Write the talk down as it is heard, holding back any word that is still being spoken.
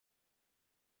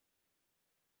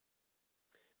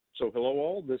So hello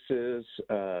all, this is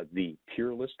the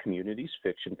Peerless Communities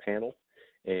Fiction Panel,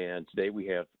 and today we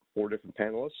have 4 different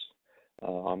panelists.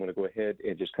 I'm going to go ahead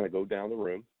and just kind of go down the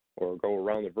room, or go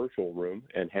around the virtual room,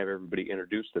 and have everybody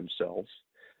introduce themselves.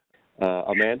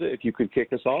 Amanda, if you could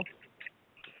kick us off.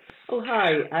 Oh,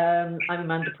 hi, I'm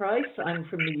Amanda Price. I'm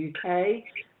from the UK,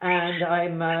 and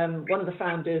I'm one of the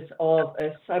founders of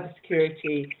a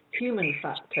cybersecurity human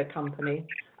factor company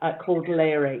called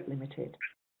Layer 8 Limited.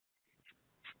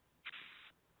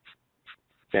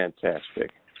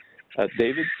 Fantastic.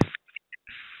 David?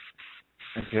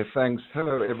 Okay, thanks.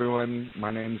 Hello, everyone. My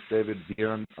name is David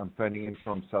Viren. I'm phoning in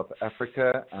from South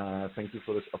Africa. Thank you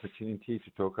for this opportunity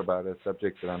to talk about a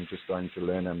subject that I'm just starting to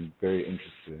learn. I'm very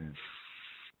interested in.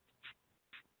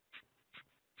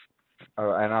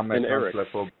 Oh, and I'm a councillor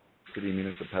for city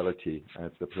municipality.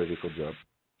 It's a political job.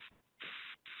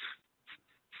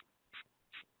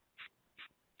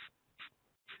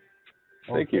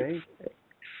 Thank you.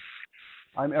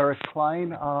 I'm Eric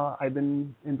Klein. I've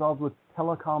been involved with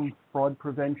telecom fraud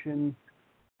prevention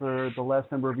for the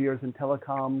last number of years in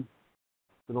telecom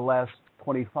for the last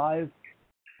 25.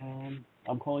 I'm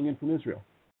calling in from Israel.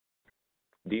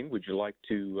 Dean, would you like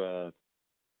to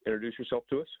introduce yourself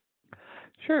to us?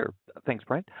 Sure. Thanks,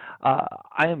 Brian.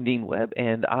 I am Dean Webb,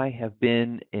 and I have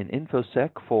been in InfoSec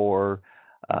for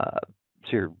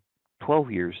 12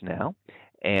 years now,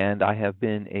 and I have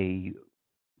been a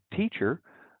teacher,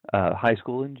 high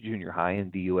school and junior high in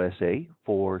the USA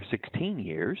for 16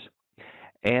 years,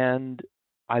 and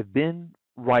I've been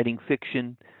writing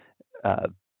fiction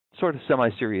sort of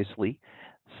semi-seriously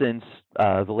since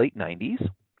the late 90s,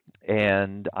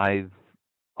 and I've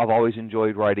always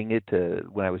enjoyed writing it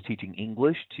when I was teaching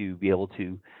English to be able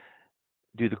to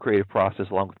do the creative process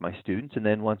along with my students. And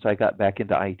then once I got back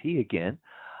into IT again,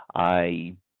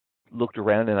 I looked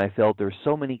around and I felt there's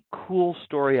so many cool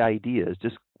story ideas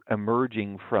just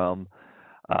emerging from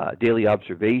daily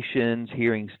observations,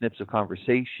 hearing snips of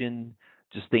conversation,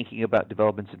 just thinking about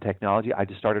developments in technology. I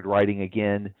just started writing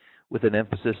again with an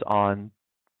emphasis on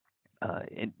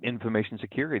information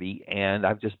security, and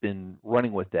I've just been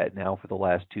running with that now for the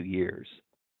last 2 years.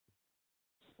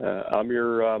 I'm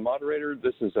your moderator.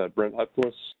 This is Brent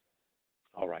Hutcliffe.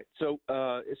 All right. So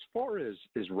as far as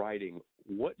writing,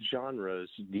 what genres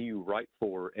do you write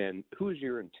for, and who is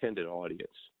your intended audience?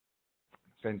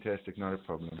 Fantastic. Not a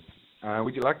problem.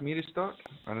 Would you like me to start?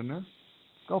 I don't know.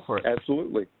 Go for it.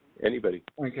 Absolutely. Anybody.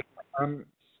 Okay.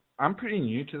 I'm pretty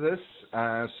new to this,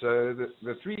 so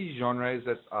the 3 genres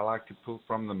that I like to pull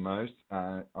from the most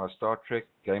are Star Trek,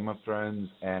 Game of Thrones,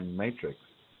 and Matrix.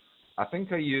 I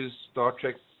think I use Star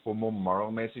Trek for more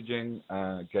moral messaging,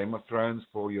 Game of Thrones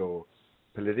for your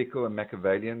political and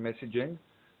Machiavellian messaging,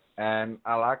 and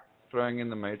I like throwing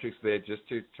in the Matrix there just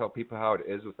to tell people how it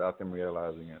is without them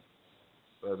realizing it.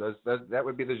 So that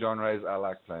would be the genres I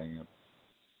like playing in.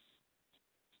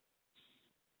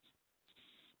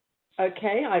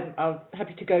 Okay, I'm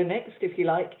happy to go next if you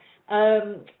like.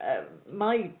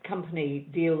 My company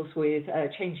deals with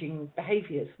changing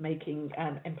behaviours, making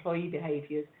employee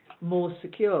behaviours more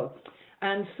secure.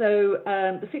 And so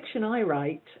the fiction I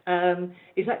write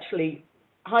is actually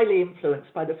highly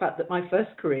influenced by the fact that my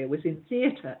first career was in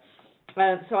theatre.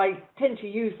 So I tend to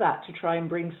use that to try and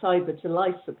bring cyber to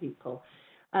life for people.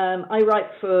 I write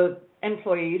for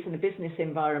employees in a business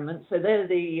environment, so they're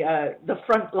the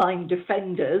frontline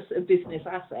defenders of business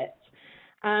assets.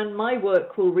 And my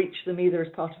work will reach them either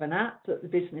as part of an app that the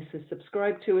business has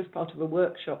subscribed to, as part of a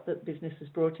workshop that the business has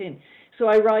brought in. So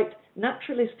I write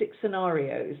naturalistic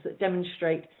scenarios that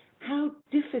demonstrate how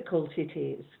difficult it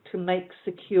is to make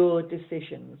secure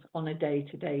decisions on a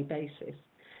day-to-day basis.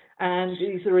 And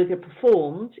these are either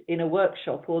performed in a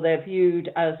workshop or they're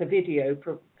viewed as a video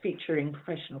featuring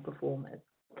professional performers.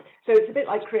 So it's a bit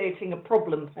like creating a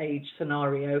problem page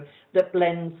scenario that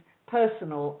blends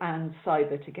personal and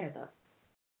cyber together.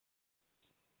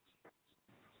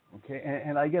 Okay,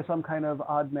 and I guess I'm kind of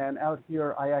odd man out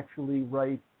here. I actually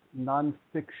write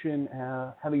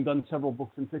nonfiction, having done several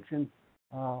books in fiction,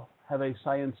 have a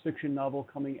science fiction novel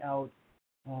coming out,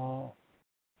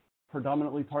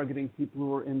 predominantly targeting people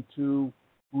who are into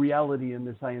reality in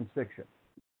their science fiction.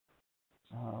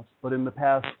 But in the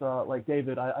past, like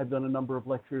David, I've done a number of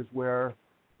lectures where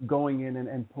going in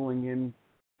and pulling in,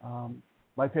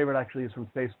 my favorite actually is from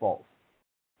Spaceballs.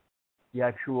 The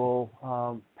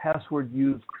actual password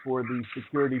used for the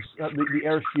security, the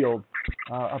air shield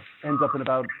ends up in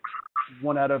about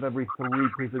 1 out of every 3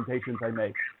 presentations I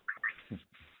make.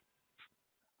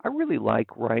 I really like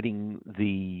writing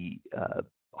the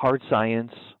hard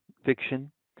science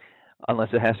fiction, unless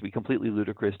it has to be completely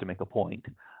ludicrous to make a point.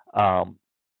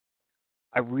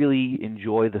 I really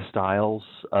enjoy the styles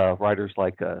of writers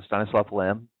like Stanisław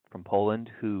Lem from Poland,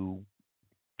 who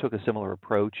took a similar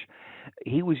approach.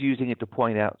 He was using it to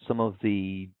point out some of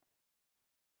the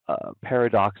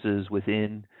paradoxes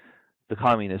within the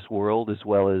communist world as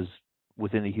well as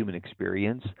within the human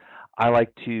experience. I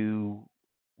like to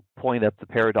point up the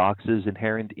paradoxes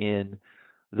inherent in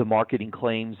the marketing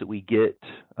claims that we get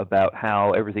about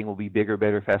how everything will be bigger,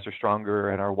 better, faster, stronger,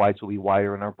 and our whites will be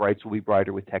whiter and our brights will be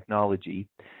brighter with technology.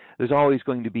 There's always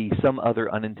going to be some other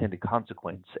unintended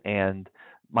consequence, and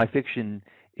my fiction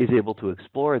is able to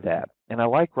explore that. And I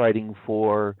like writing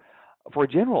for a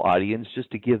general audience just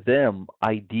to give them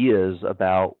ideas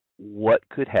about what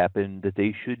could happen, that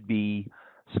they should be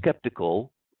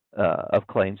skeptical of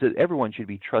claims, that everyone should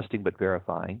be trusting but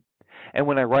verifying. And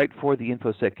when I write for the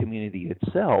InfoSec community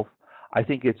itself, I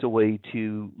think it's a way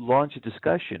to launch a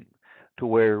discussion to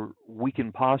where we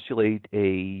can postulate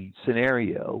a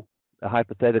scenario, a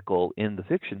hypothetical in the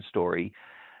fiction story,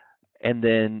 and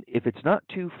then if it's not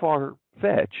too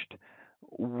far-fetched,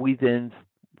 we then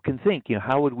can think,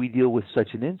 how would we deal with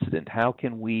such an incident? How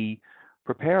can we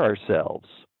prepare ourselves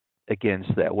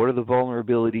against that? What are the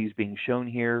vulnerabilities being shown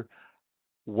here?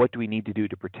 What do we need to do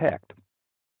to protect?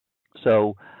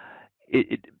 So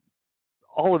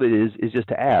all of it is just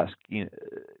to ask,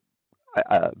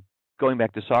 going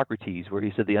back to Socrates, where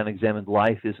he said the unexamined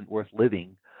life isn't worth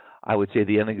living, I would say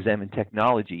the unexamined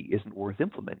technology isn't worth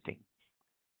implementing.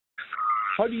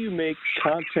 How do you make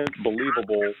content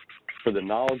believable for the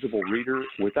knowledgeable reader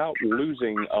without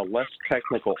losing a less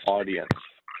technical audience?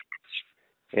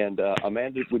 And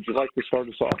Amanda, would you like to start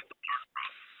us off?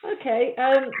 Okay,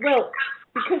 well,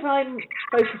 because I'm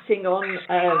focusing on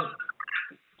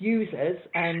users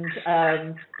and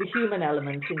the human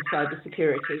element in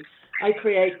cybersecurity, I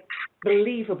create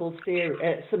believable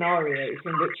scenarios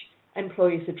in which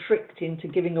employees are tricked into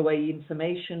giving away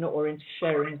information or into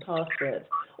sharing passwords,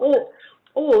 or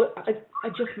are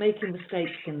just making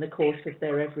mistakes in the course of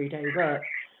their everyday work.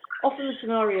 Often the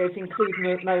scenarios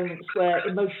include moments where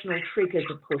emotional triggers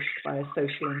are pushed by a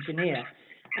social engineer.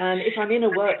 And if I'm in a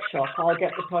workshop, I'll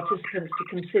get the participants to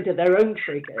consider their own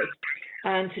triggers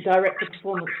and to direct the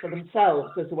performance for themselves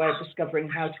as a way of discovering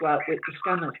how to outwit the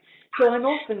scammers. So I'm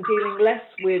often dealing less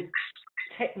with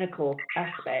technical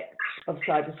aspects of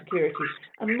cybersecurity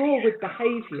and more with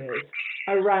behaviours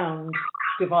around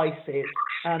devices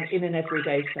in an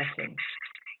everyday setting.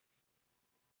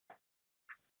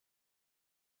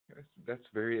 That's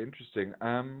very interesting.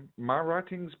 My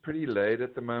writing's pretty late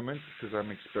at the moment because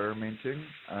I'm experimenting.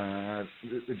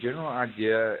 The general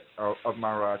idea of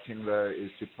my writing, though,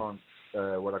 is to plant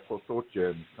what I call thought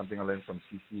germs, something I learned from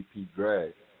CCP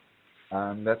Gray.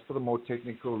 That's for the more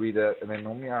technical reader, and then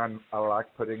normally I like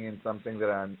putting in something that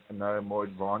I know a more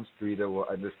advanced reader will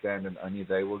understand and only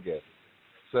they will get.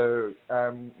 So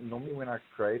normally when I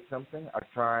create something, I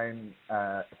try and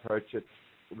approach it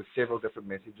with several different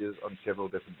messages on several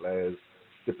different layers,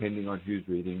 depending on who's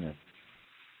reading it.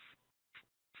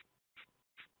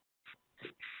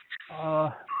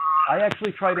 I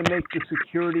actually try to make the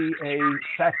security a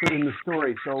factor in the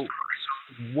story. So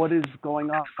what is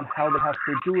going on, how they have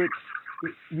to do it.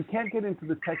 You can't get into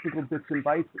the technical bits and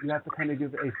bytes, but you have to kind of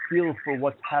give a feel for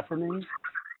what's happening,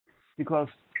 because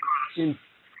in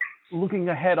looking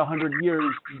ahead 100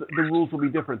 years, the rules will be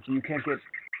different, so you can't get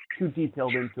too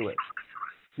detailed into it.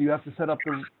 So you have to set up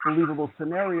the believable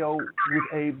scenario with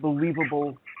a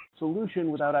believable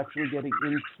solution without actually getting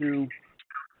into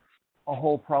a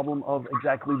whole problem of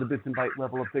exactly the bits and byte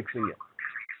level of fixing it.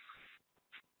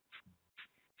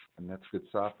 And that's good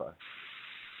sci-fi.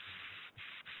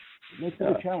 It makes it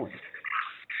a challenge.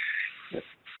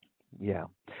 Yeah.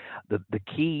 The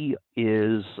key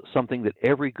is something that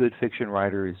every good fiction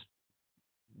writer is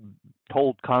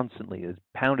told constantly, is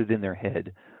pounded in their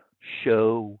head: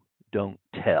 show, don't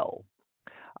tell.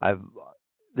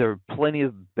 There are plenty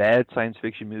of bad science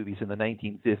fiction movies in the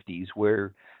 1950s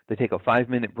where they take a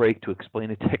 5-minute break to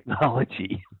explain a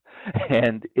technology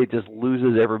and it just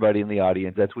loses everybody in the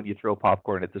audience. That's when you throw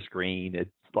popcorn at the screen. It's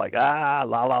like, la,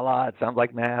 la, la, it sounds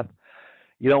like math.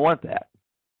 You don't want that.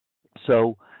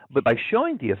 So, but by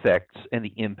showing the effects and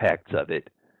the impacts of it,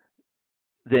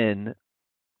 then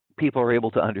people are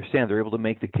able to understand. They're able to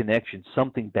make the connection.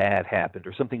 Something bad happened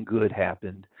or something good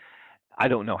happened. I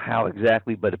don't know how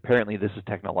exactly, but apparently this is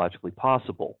technologically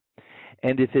possible.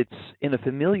 And if it's in a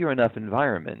familiar enough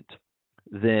environment,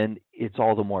 then it's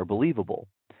all the more believable.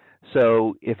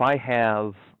 So if I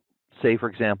have, say, for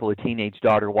example, a teenage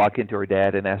daughter walk into her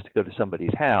dad and ask to go to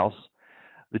somebody's house,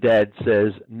 the dad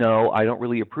says, no, I don't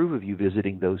really approve of you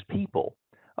visiting those people.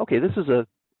 Okay, this is a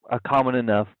common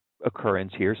enough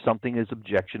occurrence here. Something is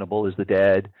objectionable. Is the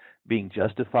dad being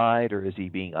justified or is he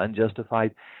being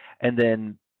unjustified? And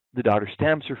then the daughter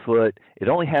stamps her foot. It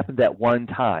only happened that one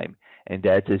time. And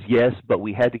dad says, yes, but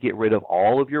we had to get rid of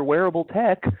all of your wearable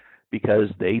tech because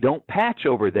they don't patch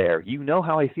over there. You know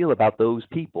how I feel about those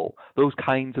people, those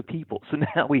kinds of people. So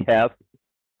now we have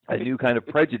a new kind of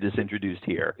prejudice introduced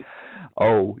here.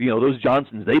 Oh, you know, those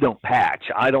Johnsons, they don't patch.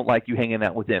 I don't like you hanging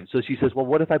out with them. So she says, well,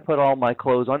 what if I put all my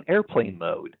clothes on airplane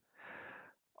mode?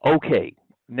 Okay,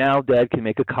 now dad can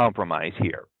make a compromise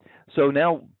here. So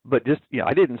now, but just, you know,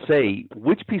 I didn't say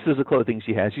which pieces of clothing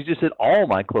she has. She just said all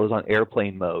my clothes on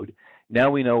airplane mode. Now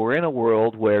we know we're in a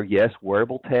world where, yes,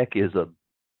 wearable tech is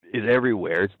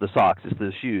everywhere. It's the socks, it's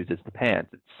the shoes, it's the pants,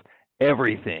 it's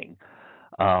everything.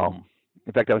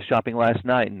 In fact, I was shopping last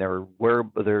night, and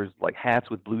there's like hats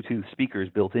with Bluetooth speakers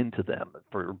built into them.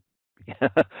 For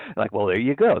like, well, there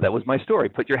you go. That was my story.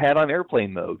 Put your hat on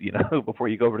airplane mode, you know, before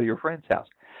you go over to your friend's house.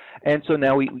 And so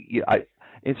now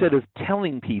instead of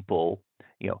telling people,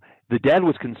 you know, the dad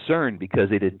was concerned because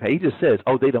they didn't pay. He just says,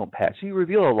 oh, they don't patch. So you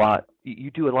reveal a lot. You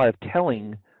do a lot of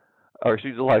telling, or so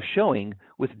you do a lot of showing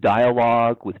with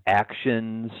dialogue, with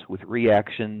actions, with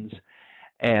reactions,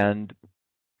 and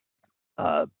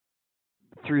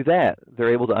through that,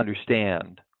 they're able to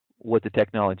understand what the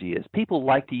technology is. People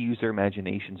like to use their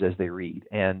imaginations as they read,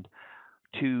 and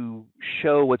to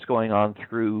show what's going on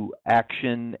through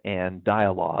action and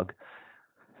dialogue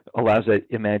allows that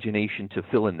imagination to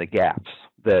fill in the gaps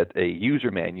that a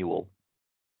user manual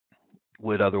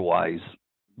would otherwise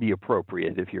be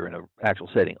appropriate if you're in an actual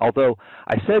setting. Although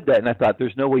I said that and I thought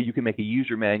there's no way you can make a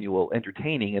user manual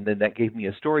entertaining, and then that gave me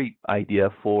a story idea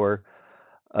for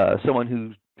someone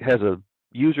who has a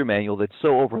user manual that's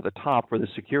so over the top for the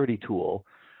security tool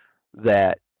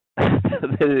that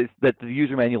that the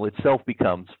user manual itself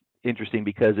becomes interesting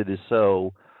because it is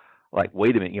so like,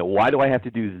 wait a minute, you know, why do I have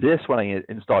to do this when I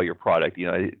install your product? You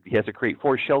know, he has to create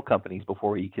 4 shell companies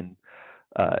before he can,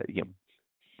 you know,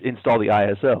 install the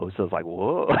ISO. So it's like,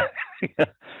 whoa.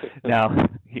 Now,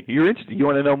 you're interested. You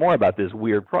want to know more about this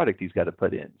weird product he's got to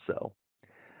put in. So,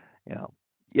 you know,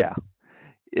 yeah.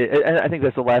 And I think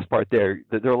that's the last part there.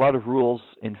 There are a lot of rules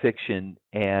in fiction,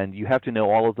 and you have to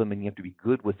know all of them, and you have to be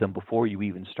good with them before you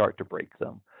even start to break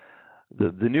them.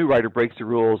 The new writer breaks the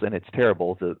rules, and it's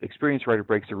terrible. The experienced writer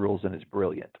breaks the rules, and it's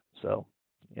brilliant. So,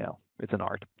 you know, it's an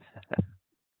art.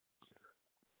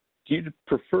 Do you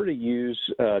prefer to use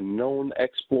known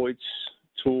exploits,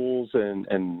 tools,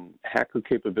 and hacker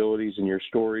capabilities in your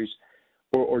stories,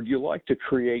 or do you like to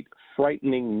create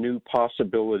frightening new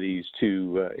possibilities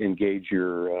to engage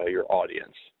your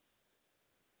audience?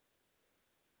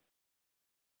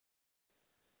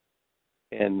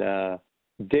 And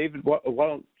David, why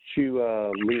don't you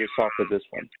lead us off with this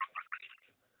one?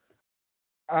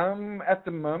 At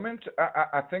the moment,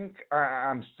 I think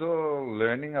I'm still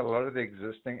learning a lot of the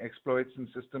existing exploits and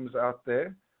systems out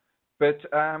there, but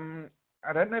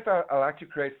I don't know if I like to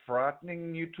create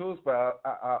frightening new tools, but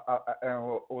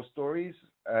or stories.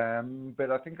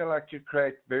 But I think I like to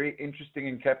create very interesting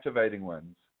and captivating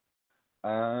ones.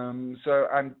 So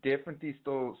I'm definitely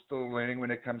still learning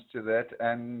when it comes to that.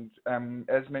 And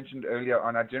as mentioned earlier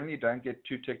on, I generally don't get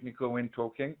too technical when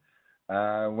talking.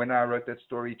 When I wrote that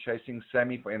story, Chasing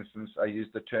Sammy, for instance, I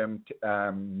used the term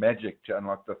magic to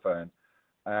unlock the phone.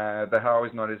 The how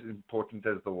is not as important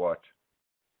as the what.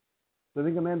 So I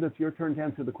think, Amanda, it's your turn to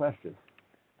answer the question.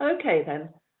 Okay, then.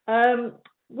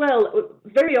 Well,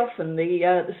 very often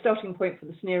the starting point for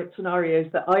the scenarios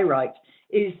that I write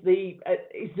is the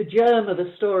germ of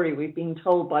the story we've been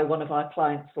told by one of our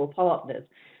clients or partners.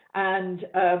 And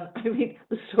I mean,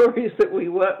 the stories that we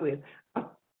work with are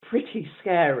pretty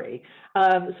scary.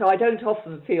 So I don't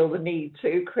often feel the need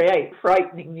to create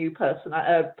frightening new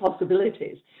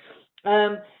possibilities.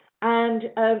 The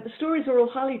stories are all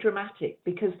highly dramatic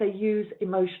because they use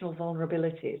emotional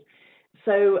vulnerabilities.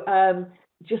 So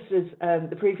just as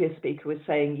the previous speaker was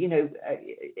saying, you know,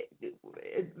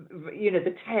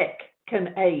 the tech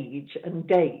can age and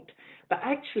date, but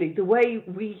actually the way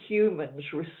we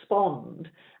humans respond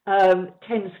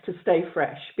tends to stay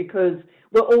fresh because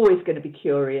we're always going to be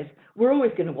curious. We're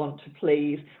always going to want to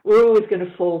please. We're always going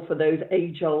to fall for those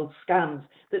age-old scams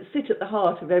that sit at the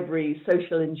heart of every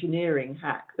social engineering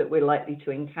hack that we're likely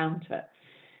to encounter.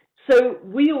 So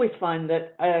we always find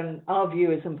that our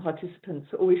viewers and participants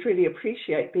always really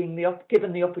appreciate being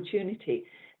given the opportunity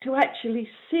to actually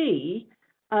see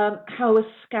how a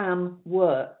scam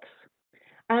works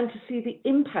and to see the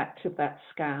impact of that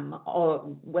scam, or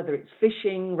whether it's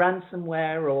phishing,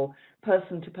 ransomware, or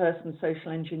person-to-person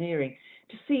social engineering,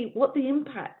 to see what the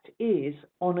impact is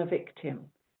on a victim.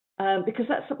 because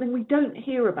that's something we don't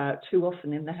hear about too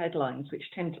often in the headlines, which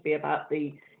tend to be about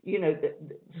the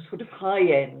sort of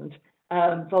high-end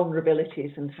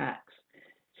vulnerabilities and hacks.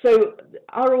 So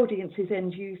our audience is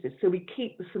end users, so we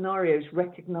keep the scenarios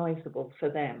recognizable for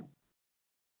them.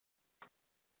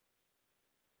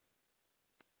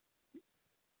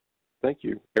 Thank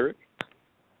you. Eric?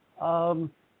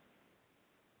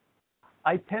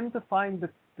 I tend to find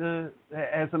that,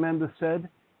 as Amanda said,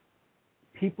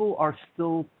 people are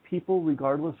still people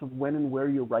regardless of when and where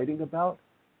you're writing about.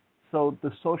 So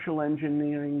the social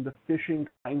engineering, the phishing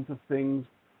kinds of things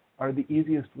are the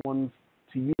easiest ones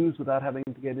to use without having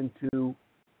to get into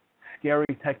scary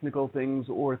technical things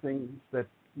or things that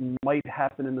might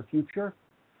happen in the future.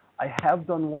 I have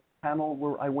done one panel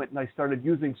where I went and I started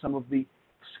using some of the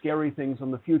scary things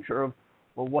on the future of,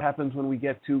 well, what happens when we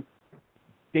get to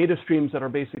data streams that are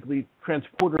basically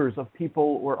transporters of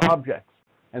people or objects,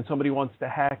 and somebody wants to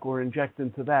hack or inject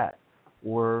into that,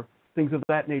 or things of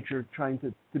that nature, trying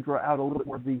to draw out a little bit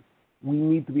more of the, we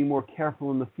need to be more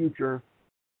careful in the future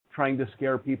trying to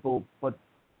scare people, but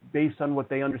based on what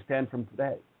they understand from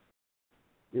today.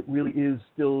 It really is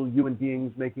still human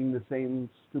beings making the same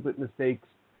stupid mistakes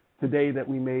today that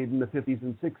we made in the 50s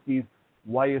and 60s.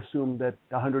 Why assume that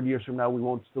 100 years from now we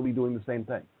won't still be doing the same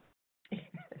thing? Yes,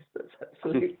 that's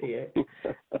absolutely it.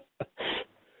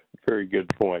 Very good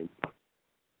point.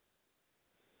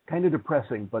 Kind of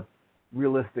depressing, but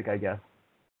realistic, I guess.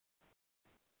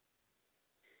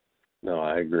 No,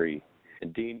 I agree.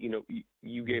 And Dean,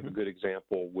 you gave a good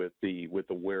example with the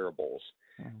wearables.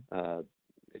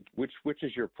 Which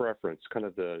is your preference? Kind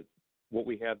of what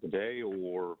we have today,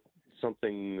 or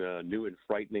something new and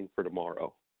frightening for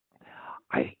tomorrow?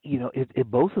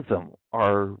 Both of them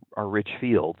are rich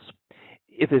fields.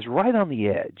 If it's right on the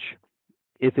edge,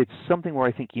 if it's something where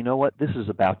I think, you know what, this is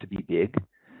about to be big,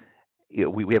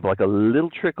 we have like a little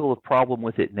trickle of problem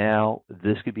with it now,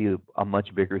 this could be a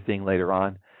much bigger thing later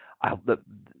on.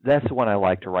 That's the one I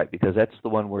like to write, because that's the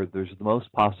one where there's the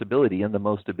most possibility and the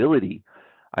most ability,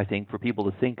 I think, for people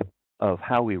to think of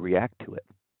how we react to it.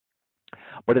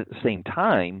 But at the same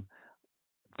time,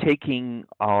 taking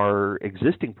our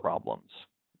existing problems,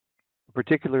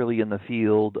 particularly in the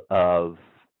field of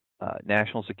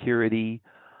national security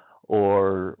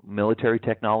or military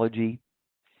technology,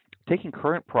 taking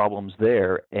current problems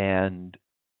there and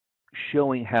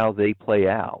showing how they play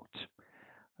out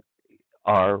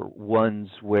are ones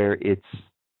where it's,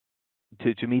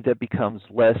 to me, that becomes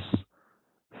less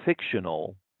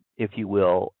fictional, if you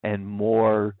will, and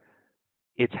more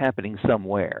it's happening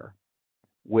somewhere,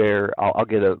 where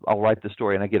I'll write the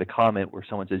story and I get a comment where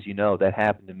someone says, that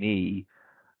happened to me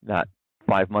not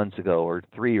 5 months ago or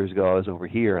 3 years ago. I was over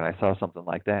here and I saw something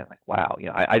like that. I'm like, wow,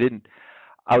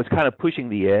 I was kind of pushing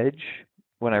the edge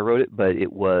when I wrote it, but it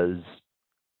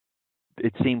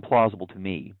seemed plausible to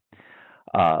me.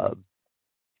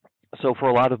 So for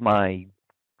a lot of my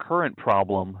current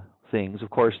problem things, of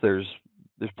course, there's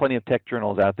plenty of tech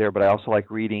journals out there, but I also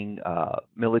like reading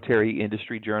military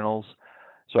industry journals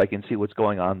so I can see what's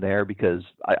going on there, because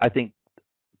I think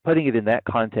putting it in that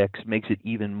context makes it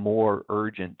even more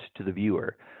urgent to the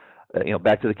viewer.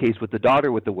 Back to the case with the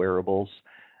daughter with the wearables.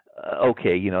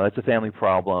 Okay, that's a family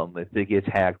problem. If it gets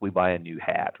hacked, we buy a new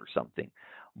hat or something.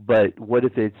 But what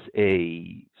if it's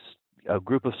a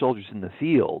group of soldiers in the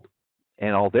field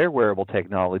and all their wearable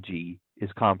technology is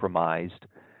compromised?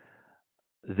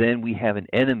 Then we have an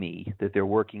enemy that they're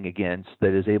working against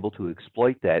that is able to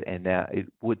exploit that. And now,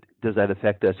 does that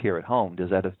affect us here at home? Does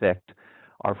that affect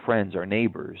our friends, our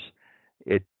neighbors?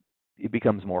 It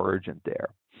becomes more urgent there.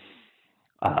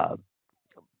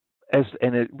 As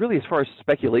far as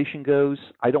speculation goes,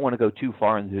 I don't want to go too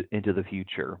far into the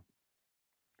future.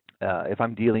 If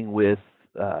I'm dealing with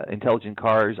intelligent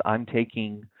cars, I'm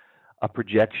taking a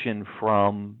projection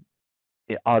from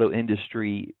auto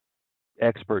industry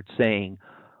experts saying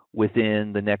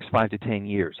within the next 5 to 10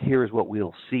 years, here's what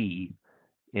we'll see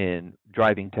in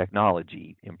driving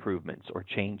technology improvements or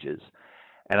changes.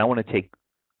 And I want to take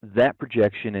that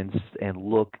projection and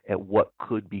look at what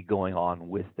could be going on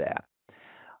with that.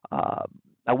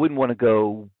 I wouldn't want to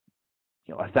go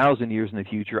 1,000 years in the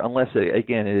future, unless,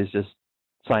 again, it is just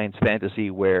science fantasy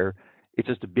where it's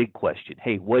just a big question.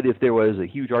 Hey, what if there was a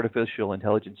huge artificial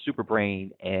intelligence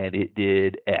superbrain and it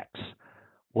did X?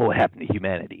 What would happen to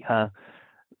humanity, huh?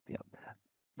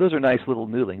 Those are nice little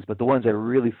noodlings, but the ones I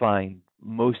really find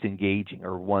most engaging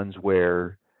are ones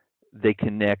where they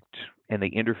connect and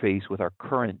they interface with our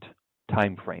current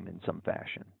time frame in some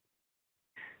fashion.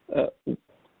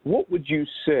 what would you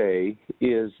say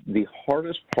is the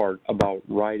hardest part about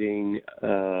writing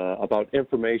about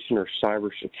information or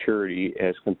cybersecurity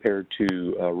as compared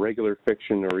to regular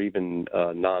fiction or even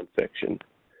nonfiction?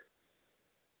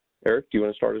 Eric, do you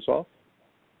want to start us off?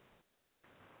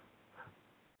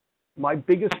 My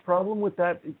biggest problem with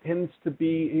that tends to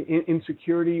be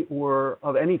insecurity or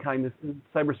of any kind,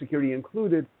 cybersecurity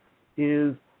included,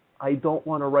 is I don't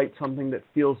want to write something that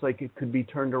feels like it could be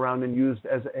turned around and used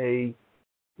as a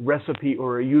recipe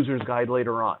or a user's guide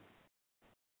later on.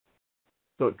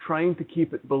 So trying to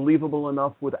keep it believable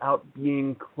enough without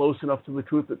being close enough to the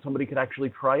truth that somebody could actually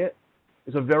try it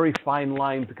is a very fine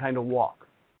line to kind of walk.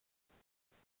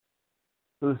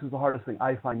 So this is the hardest thing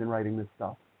I find in writing this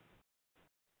stuff.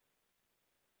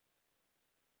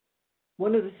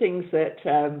 One of the things that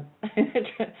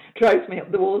drives me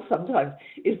up the wall sometimes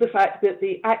is the fact that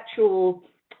the actual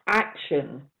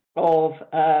action of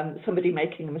somebody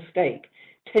making a mistake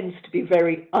tends to be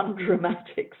very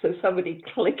undramatic. So somebody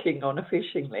clicking on a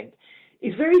phishing link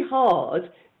is very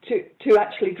hard to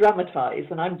actually dramatize,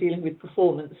 and I'm dealing with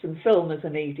performance and film as a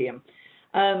medium.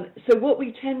 So what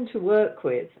we tend to work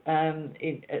with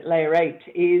at Layer 8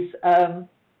 is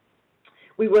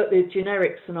we work with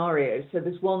generic scenarios. So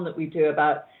there's one that we do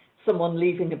about someone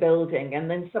leaving a building and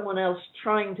then someone else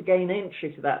trying to gain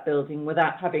entry to that building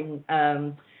without having,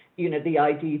 the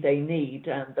ID they need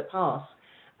and the pass.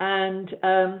 And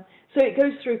so it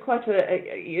goes through quite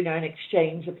an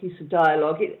exchange, a piece of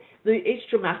dialogue. It's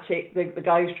dramatic. The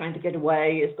guy who's trying to get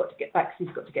away has got to get back. He's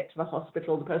got to get to the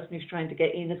hospital. The person who's trying to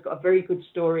get in has got a very good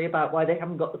story about why they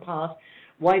haven't got the pass,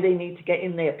 why they need to get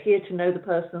in. They appear to know the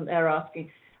person they're asking.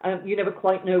 You never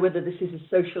quite know whether this is a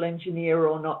social engineer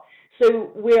or not.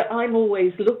 So I'm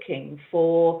always looking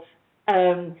for,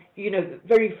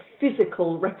 very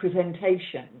physical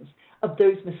representations of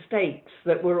those mistakes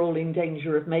that we're all in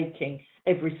danger of making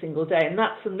every single day. And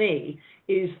that, for me,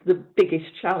 is the biggest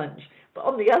challenge. But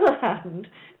on the other hand,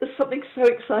 there's something so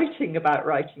exciting about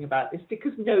writing about this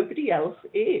because nobody else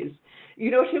is. You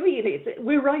know what I mean?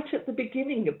 We're right at the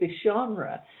beginning of this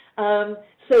genre.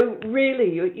 So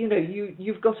really,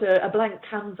 you've got a blank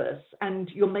canvas and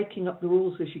you're making up the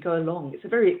rules as you go along. It's a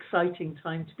very exciting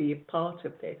time to be a part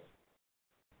of this.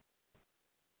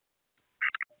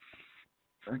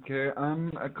 Okay,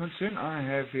 a concern I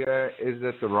have here is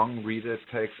that the wrong reader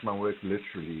takes my work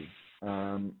literally.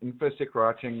 InfoSec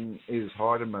writing is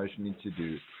hard emotionally to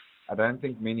do. I don't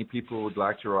think many people would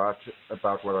like to write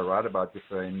about what I write about if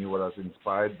they knew what I was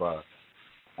inspired by.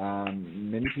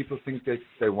 Many people think that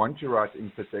they want to write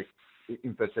InfoSec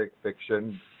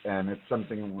fiction, and it's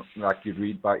something like you'd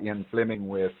read by Ian Fleming,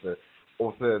 where it's an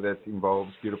author that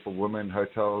involves beautiful women,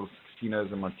 hotels,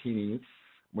 casinos, and martinis,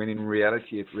 when in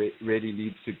reality it really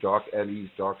leads to dark alleys,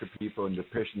 darker people, and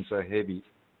depression so heavy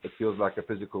it feels like a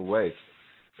physical weight.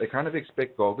 They kind of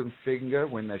expect golden finger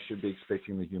when they should be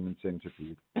expecting the human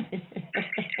centipede. That's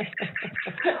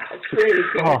really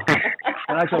good. Oh,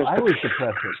 and I thought I was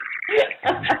depressing.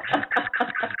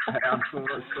 I'm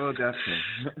so adapting.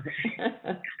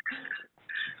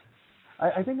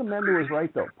 I think Amanda was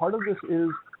right, though. Part of this is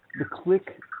the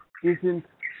click isn't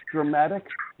dramatic.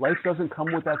 Life doesn't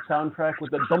come with that soundtrack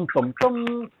with the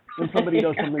dum-dum-dum when somebody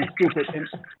does something stupid. And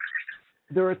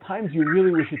there are times you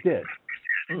really wish it did.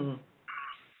 Mm.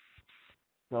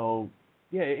 So,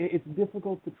 yeah, it's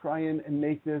difficult to try and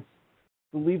make this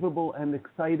believable and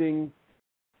exciting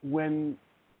when,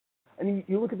 I mean,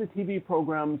 you look at the TV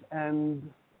programs and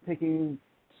taking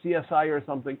CSI or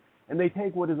something, and they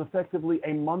take what is effectively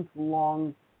a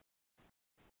month-long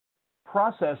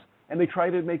process and they try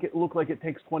to make it look like it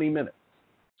takes 20 minutes.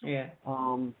 Yeah.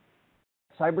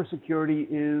 Cybersecurity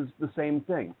is the same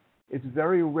thing. It's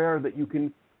very rare that you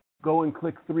can go and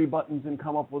click 3 buttons and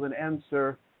come up with an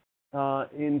answer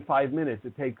in 5 minutes.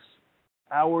 It takes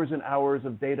hours and hours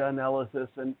of data analysis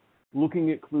and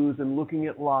looking at clues and looking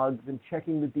at logs and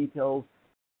checking the details.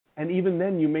 And even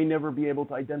then, you may never be able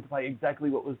to identify exactly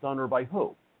what was done or by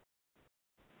who.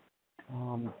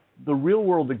 The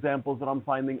real-world examples that I'm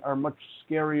finding are much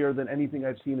scarier than anything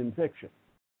I've seen in fiction.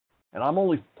 And I'm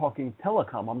only talking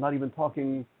telecom. I'm not even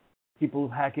talking people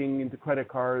hacking into credit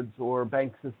cards or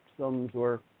bank systems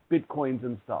or bitcoins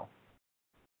and stuff.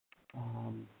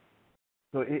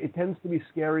 So it tends to be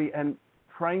scary, and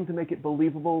trying to make it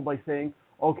believable by saying,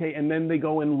 okay, and then they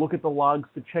go and look at the logs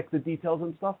to check the details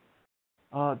and stuff.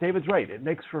 David's right. It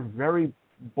makes for very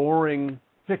boring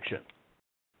fiction.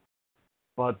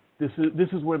 But this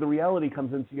is where the reality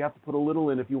comes in, so you have to put a little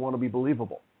in if you want to be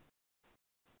believable.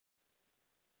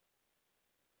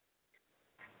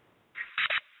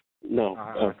 No,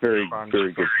 very,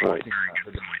 very good point.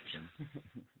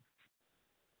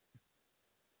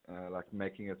 like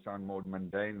making it sound more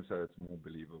mundane so it's more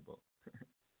believable.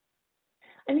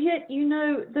 And yet, you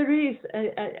know, there is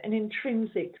an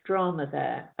intrinsic drama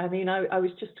there. I mean, I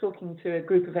was just talking to a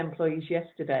group of employees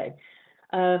yesterday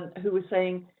who were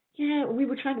saying, yeah, we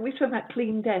were talking about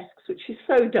clean desks, which is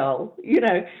so dull, you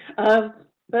know.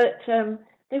 But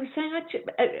they were saying,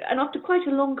 and after quite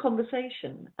a long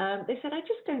conversation, they said, I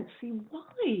just don't see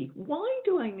why. Why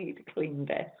do I need a clean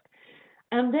desk?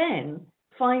 And then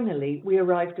finally, we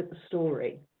arrived at the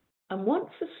story. And once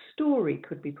a story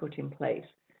could be put in place,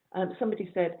 somebody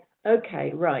said,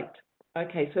 okay, right.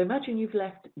 Okay, so imagine you've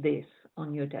left this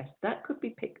on your desk. That could be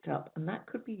picked up and that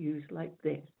could be used like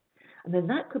this. And then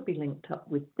that could be linked up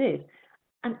with this.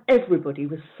 And everybody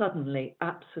was suddenly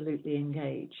absolutely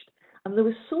engaged. And there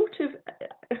was sort of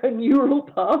a neural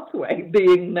pathway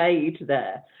being made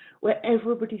there where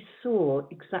everybody saw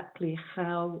exactly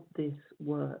how this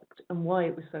worked and why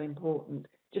it was so important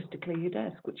just to clear your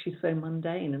desk, which is so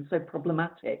mundane and so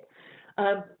problematic.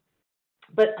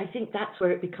 But I think that's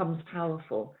where it becomes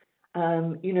powerful.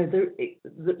 You know,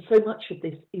 so much of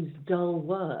this is dull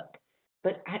work,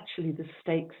 but actually the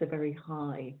stakes are very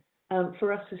high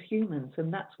for us as humans,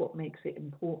 and that's what makes it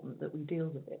important that we deal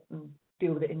with it and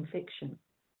deal with it in fiction.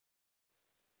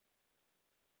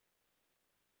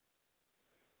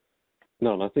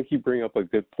 No, and I think you bring up a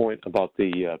good point about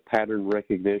the pattern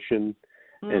recognition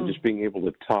and just being able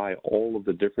to tie all of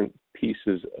the different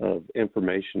pieces of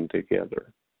information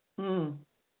together.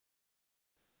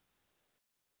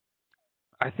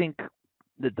 I think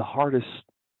that the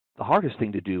hardest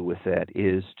thing to do with that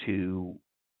is to,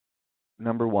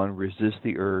 number one, resist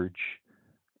the urge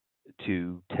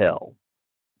to tell.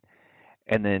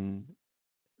 And then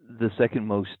the second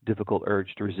most difficult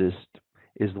urge to resist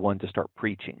is the one to start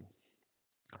preaching.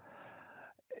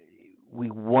 We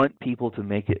want people to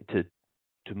make it to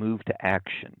move to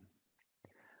action.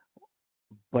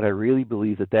 But I really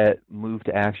believe that move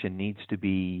to action needs to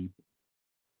be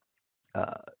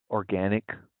organic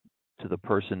to the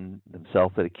person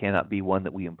themselves, that it cannot be one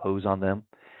that we impose on them.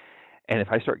 And if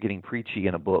I start getting preachy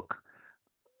in a book,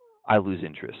 I lose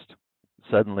interest.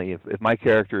 Suddenly, if my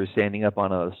character is standing up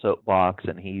on a soapbox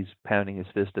and he's pounding his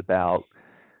fist about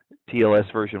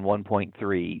TLS version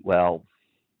 1.3, well,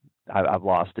 I've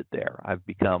lost it there.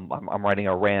 I'm writing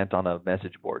a rant on a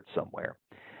message board somewhere.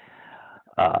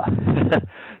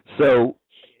 So,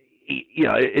 you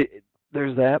know,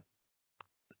 there's that.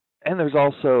 And there's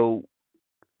also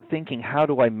thinking, how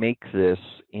do I make this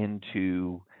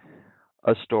into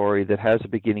a story that has a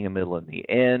beginning, a middle, and the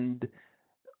end?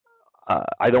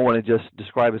 I don't want to just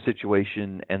describe a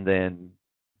situation and then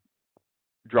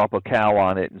drop a cow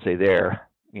on it and say, there,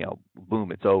 you know,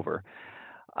 boom, it's over.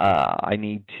 I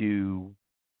need to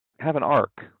have an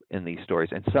arc in these stories.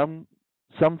 And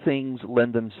some things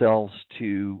lend themselves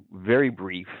to very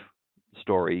brief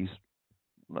stories,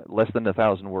 less than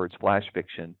 1,000 words flash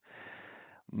fiction.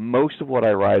 Most of what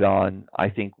I write on, I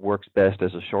think, works best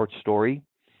as a short story,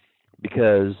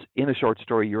 because in a short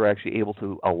story, you're actually able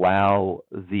to allow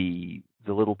the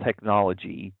little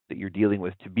technology that you're dealing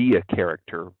with to be a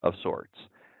character of sorts.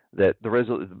 That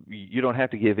you don't have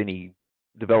to give any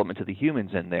development to the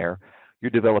humans in there.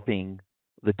 You're developing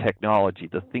the technology,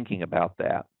 the thinking about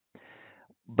that.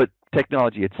 But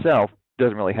technology itself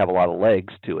doesn't really have a lot of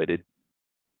legs to it.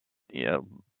 You know,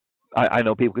 I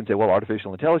know people can say, well,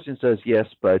 artificial intelligence does, yes,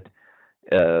 but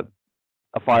a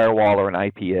firewall or an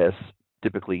IPS,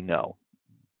 typically no.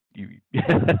 You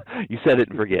you set it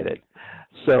and forget it.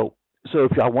 So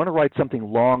if I want to write something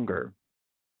longer,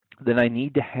 then I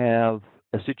need to have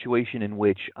a situation in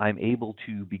which I'm able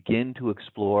to begin to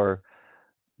explore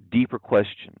deeper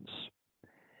questions.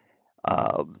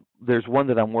 There's one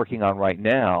that I'm working on right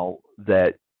now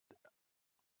that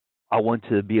I want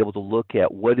to be able to look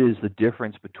at what is the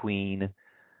difference between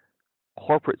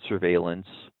corporate surveillance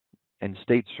and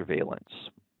state surveillance.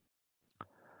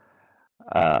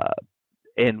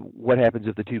 And what happens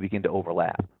if the two begin to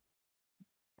overlap?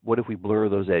 What if we blur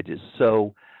those edges?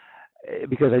 So,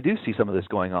 because I do see some of this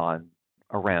going on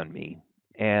around me,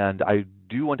 and I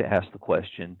do want to ask the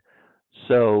question.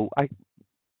 So I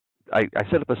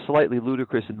set up a slightly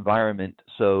ludicrous environment,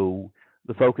 so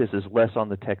the focus is less on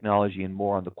the technology and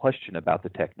more on the question about the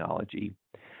technology.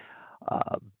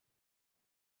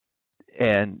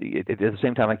 And at the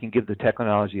same time, I can give the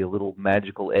technology a little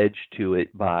magical edge to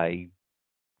it by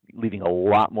leaving a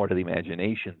lot more to the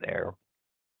imagination there.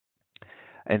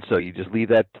 And so you just leave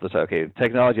that to the side. Okay,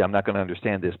 technology, I'm not going to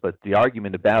understand this, but the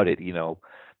argument about it, you know,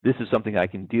 this is something I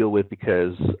can deal with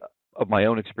because of my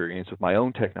own experience with my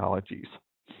own technologies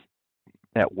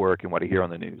at work and what I hear on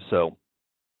the news. So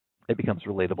it becomes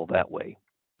relatable that way.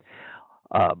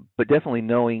 But definitely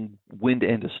knowing when to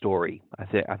end a story. I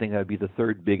think that would be the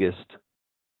third biggest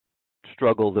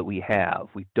struggle that we have.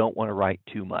 We don't want to write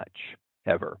too much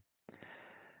ever.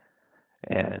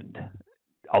 And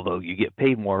although you get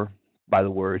paid more by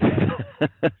the word,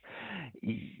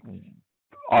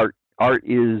 art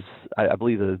is, I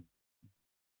believe the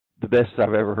best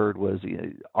I've ever heard was,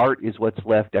 art is what's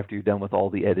left after you're done with all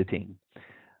the editing,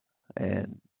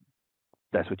 and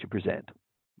that's what you present.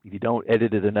 If you don't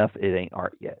edit it enough, it ain't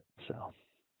art yet. So.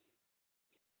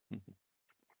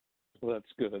 Well,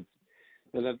 that's good,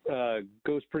 and that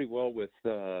goes pretty well with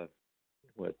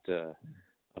what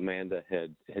Amanda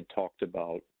had talked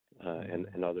about,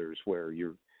 and others, where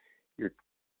you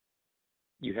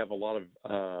have a lot of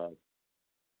I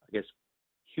guess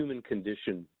human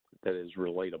condition that is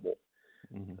relatable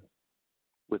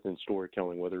within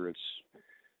storytelling, whether it's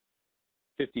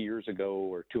 50 years ago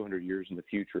or 200 years in the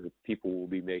future. People will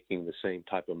be making the same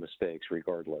type of mistakes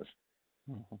regardless.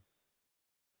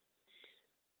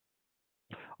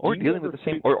 Or dealing with the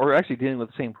same, or actually dealing with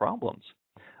the same problems.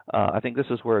 I think this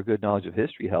is where a good knowledge of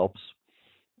history helps.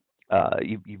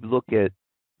 You look at,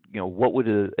 what would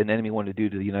an enemy want to do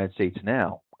to the United States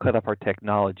now? Cut off our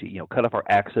technology, cut off our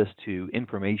access to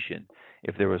information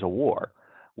if there was a war.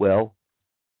 Well,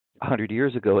 100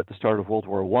 years ago at the start of World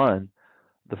War I,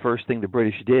 the first thing the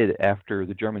British did after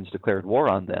the Germans declared war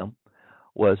on them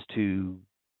was to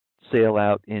sail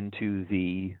out into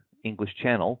the English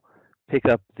Channel, pick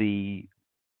up the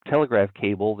telegraph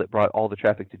cable that brought all the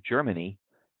traffic to Germany,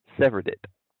 severed it,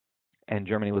 and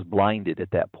Germany was blinded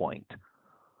at that point.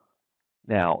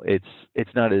 Now,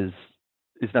 it's not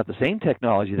the same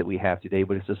technology that we have today,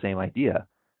 but it's the same idea.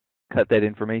 Cut that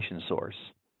information source.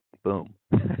 Boom.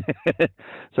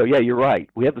 So yeah, you're right.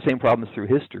 We have the same problems through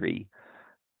history.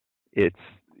 It's,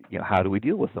 how do we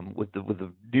deal with them, with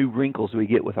the new wrinkles we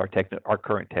get with our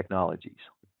current technologies?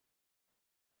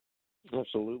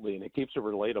 Absolutely, and it keeps it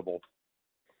relatable,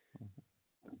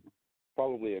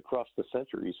 probably across the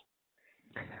centuries.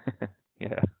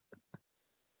 Yeah.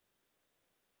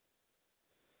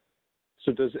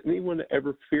 So does anyone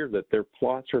ever fear that their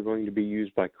plots are going to be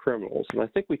used by criminals? And I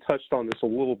think we touched on this a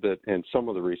little bit in some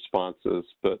of the responses,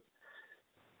 but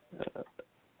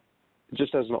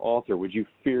just as an author, would you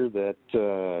fear that,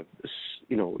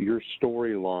 your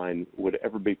storyline would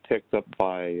ever be picked up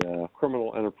by a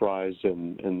criminal enterprise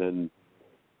and then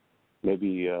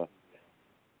maybe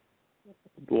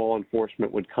law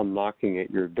enforcement would come knocking at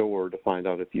your door to find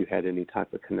out if you had any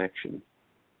type of connection?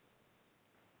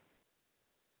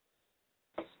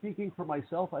 Speaking for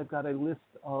myself, I've got a list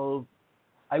of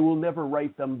I will never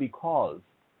write them because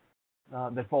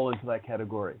that fall into that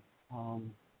category.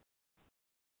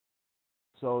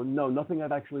 So no, nothing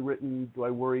I've actually written do I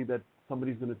worry that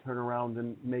somebody's going to turn around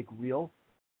and make real.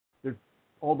 There's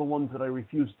all the ones that I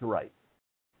refuse to write.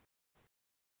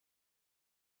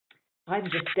 I'm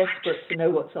just desperate to know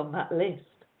what's on that list.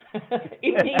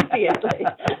 Immediately.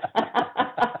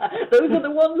 Those are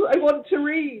the ones I want to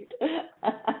read.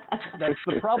 That's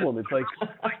the problem. It's like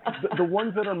the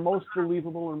ones that are most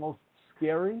believable and most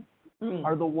scary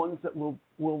are the ones that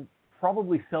will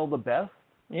probably sell the best.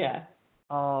 Yeah.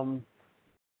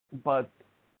 But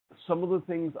some of the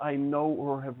things I know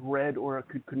or have read or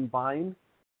could combine,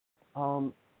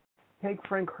 take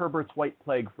Frank Herbert's White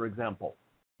Plague, for example.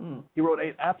 He wrote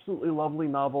an absolutely lovely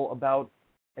novel about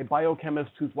a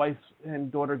biochemist whose wife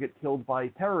and daughter get killed by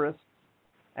terrorists,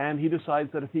 and he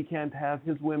decides that if he can't have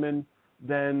his women,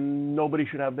 then nobody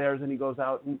should have theirs, and he goes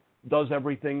out and does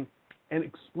everything and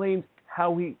explains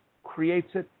how he creates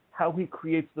it, how he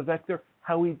creates the vector,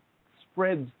 how he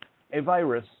spreads a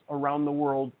virus around the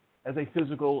world as a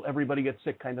physical, everybody gets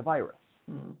sick kind of virus.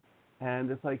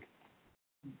 And it's like,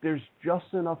 there's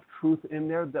just enough truth in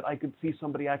there that I could see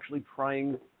somebody actually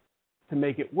trying to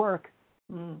make it work.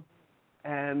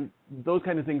 And those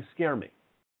kind of things scare me.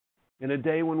 In a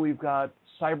day when we've got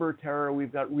cyber terror,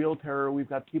 we've got real terror, we've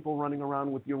got people running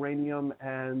around with uranium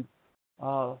and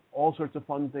all sorts of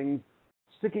fun things,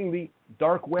 sticking the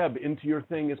dark web into your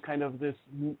thing is kind of this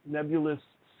nebulous,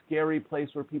 scary place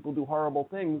where people do horrible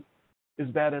things is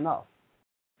bad enough.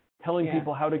 Telling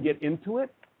people how to get into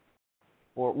it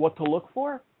or what to look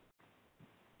for,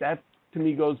 that to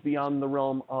me goes beyond the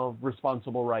realm of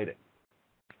responsible writing.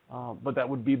 But that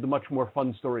would be the much more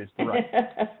fun stories to write.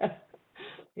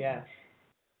 Yeah.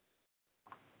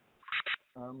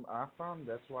 I found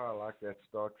that's why I like that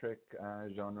Star Trek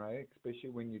genre, especially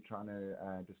when you're trying to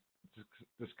just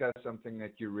discuss something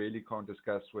that you really can't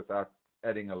discuss without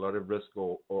adding a lot of risk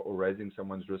or raising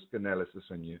someone's risk analysis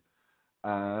on you.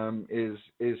 is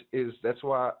that's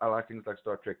why I like things like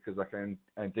Star Trek, because I can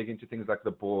dig into things like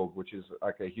the Borg, which is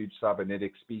like a huge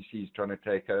cybernetic species trying to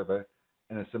take over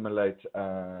and assimilate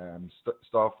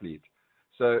Starfleet.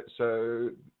 So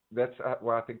that's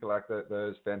why I think I like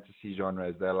those fantasy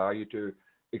genres. They allow you to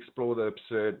explore the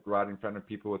absurd right in front of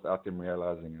people without them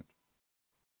realizing it.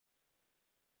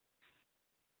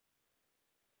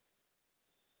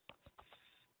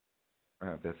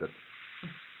 That's it.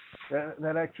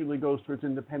 That actually goes towards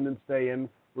Independence Day, and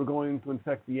we're going to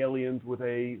infect the aliens with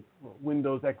a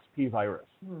Windows XP virus.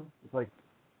 It's like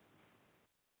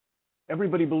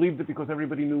everybody believed it because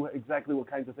everybody knew exactly what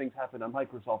kinds of things happened on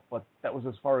Microsoft, but that was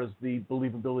as far as the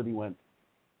believability went.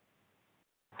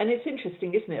 And it's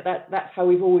interesting, isn't it? That's how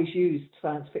we've always used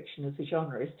science fiction as a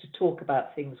genre, is to talk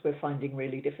about things we're finding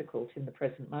really difficult in the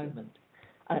present moment.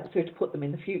 So to put them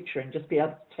in the future and just be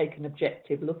able to take an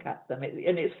objective look at them.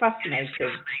 And it's fascinating.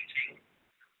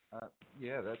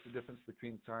 Yeah, that's the difference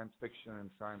between science fiction and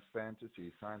science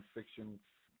fantasy. Science fiction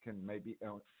can maybe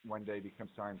one day become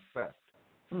science fact,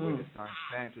 whereas science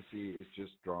fantasy is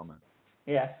just drama.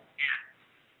 Yeah.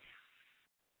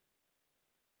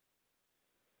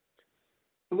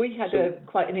 We had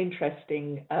quite an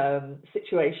interesting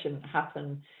situation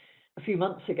happen a few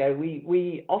months ago.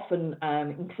 We often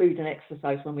include an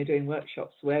exercise when we're doing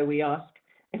workshops where we ask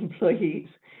employees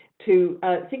to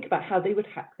think about how they would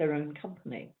hack their own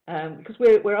company, because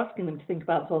we're asking them to think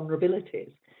about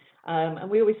vulnerabilities. And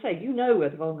we always say, you know where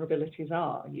the vulnerabilities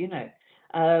are, you know.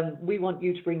 We want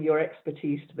you to bring your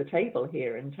expertise to the table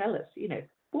here and tell us, you know,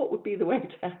 what would be the way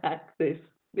to hack this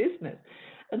business?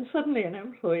 And suddenly an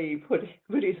employee put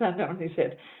his hand down and he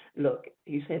said, look,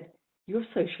 he said, you're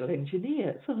social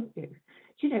engineers, aren't you?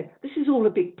 You know, this is all a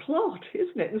big plot,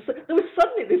 isn't it? And so there was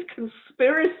suddenly this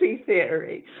conspiracy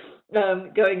theory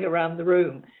going around the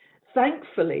room.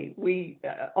 Thankfully, we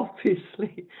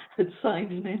obviously had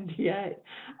signed an NDA.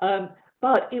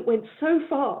 But it went so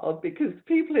far because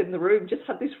people in the room just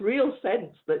had this real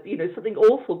sense that, you know, something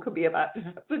awful could be about to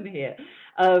happen here,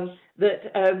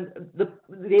 that the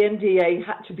NDA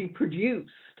had to be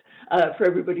produced for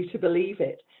everybody to believe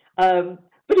it.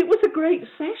 But it was a great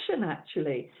session,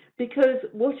 actually, because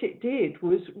what it did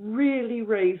was really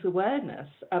raise awareness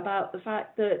about the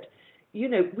fact that, you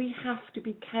know, we have to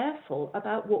be careful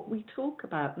about what we talk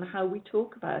about and how we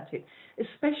talk about it,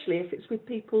 especially if it's with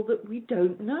people that we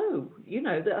don't know, you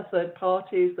know, that are third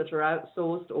parties, that are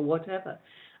outsourced or whatever.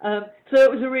 So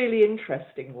it was a really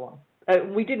interesting one.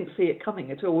 We didn't see it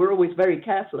coming at all. We're always very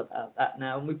careful about that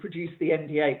now, and we produce the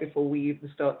NDA before we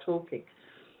even start talking.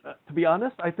 To be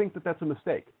honest, I think that that's a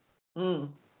mistake. Mm.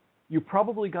 You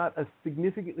probably got a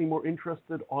significantly more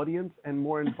interested audience and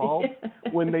more involved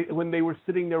when they were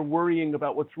sitting there worrying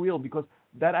about what's real, because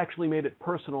that actually made it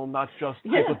personal, not just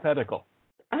hypothetical.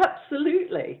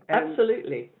 Absolutely, and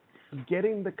absolutely.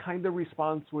 Getting the kind of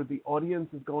response where the audience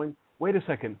is going, wait a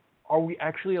second, are we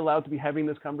actually allowed to be having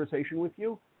this conversation with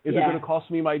you? Is it going to cost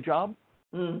me my job?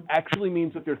 Actually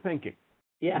means that they're thinking.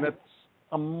 Yeah. And that's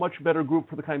a much better group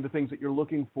for the kind of things that you're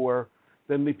looking for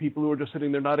than the people who are just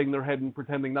sitting there nodding their head and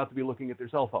pretending not to be looking at their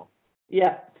cell phone.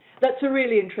 Yeah, that's a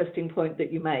really interesting point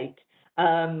that you make.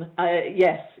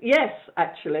 Yes,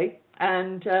 actually.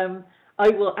 And I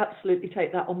will absolutely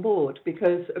take that on board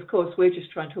because, of course, we're just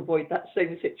trying to avoid that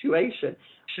same situation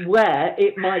where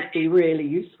it might be really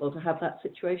useful to have that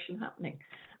situation happening.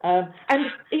 And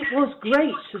it was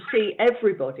great to see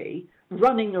everybody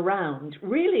running around,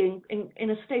 really in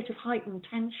a state of heightened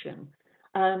tension,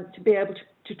 to be able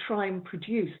to try and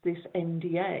produce this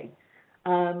NDA.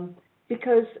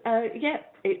 Because,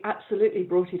 it absolutely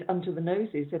brought it under the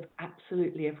noses of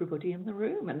absolutely everybody in the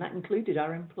room, and that included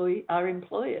our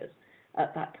employers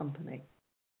at that company.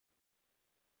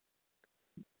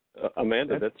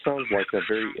 Amanda, that sounds like a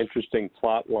very interesting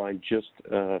plot line just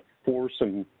for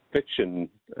some fiction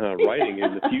writing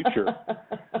in the future.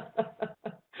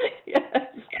 Yes,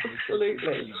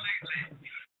 absolutely.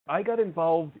 I got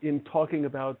involved in talking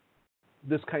about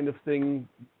this kind of thing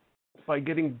by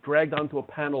getting dragged onto a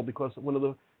panel because one of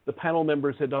the panel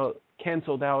members had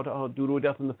canceled out due to a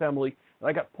death in the family. And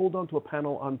I got pulled onto a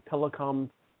panel on telecom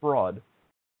fraud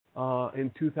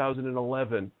in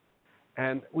 2011.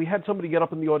 And we had somebody get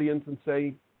up in the audience and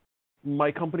say,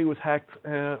 my company was hacked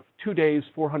 2 days,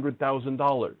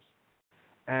 $400,000.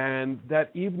 And that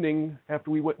evening,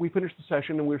 after we finished the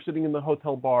session and we were sitting in the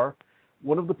hotel bar,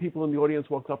 one of the people in the audience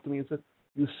walked up to me and said,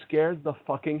 you scared the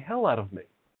fucking hell out of me.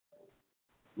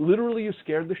 Literally, you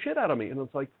scared the shit out of me. And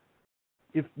it's like,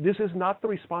 if this is not the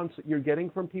response that you're getting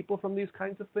from people from these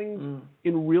kinds of things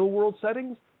in real world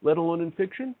settings, let alone in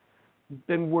fiction,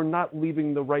 then we're not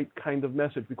leaving the right kind of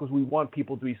message because we want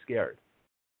people to be scared.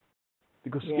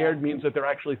 because scared means that they're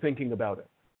actually thinking about it.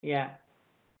 Yeah.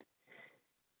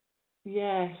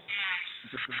 Yes.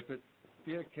 But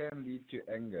fear can lead to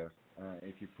anger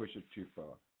if you push it too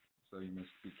far. So you must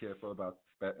be careful about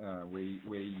where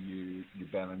you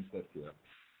balance that fear.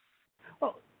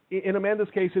 Well, in Amanda's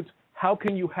case, it's how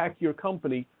can you hack your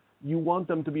company? You want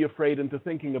them to be afraid into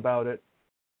thinking about it.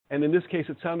 And in this case,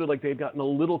 it sounded like they'd gotten a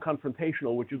little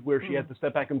confrontational, which is where she had to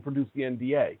step back and produce the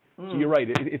NDA. So you're right.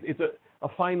 It's a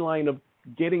fine line of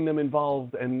getting them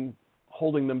involved and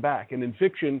holding them back. And in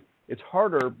fiction, it's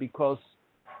harder because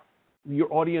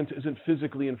your audience isn't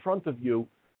physically in front of you.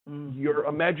 You're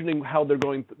imagining how the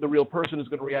real person is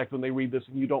going to react when they read this,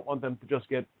 and you don't want them to just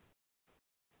get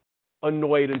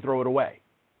annoyed and throw it away.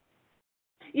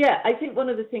 Yeah, I think one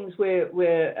of the things we're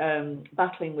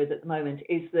battling with at the moment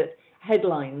is that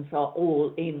headlines are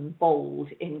all in bold,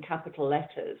 in capital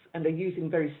letters, and are using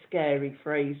very scary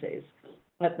phrases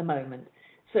at the moment.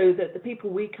 So that the people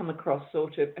we come across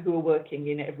sort of who are working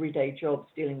in everyday jobs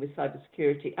dealing with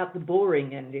cybersecurity at the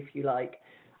boring end, if you like,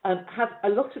 have a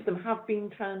lot of them have been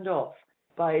turned off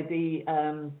by the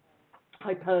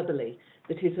hyperbole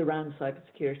that is around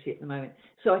cybersecurity at the moment.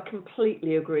 So I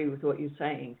completely agree with what you're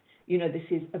saying. You know, this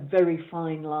is a very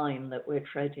fine line that we're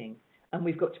treading, and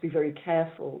we've got to be very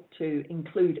careful to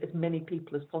include as many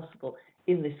people as possible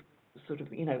in this sort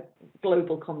of, you know,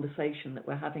 global conversation that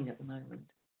we're having at the moment.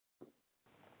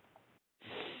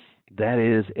 That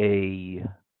is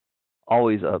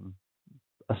always a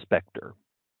specter.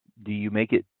 Do you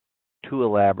make it too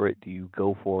elaborate? Do you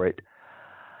go for it?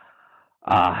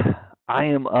 I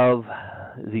am of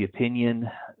the opinion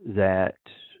that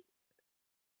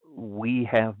we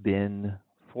have been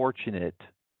fortunate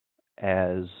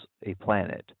as a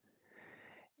planet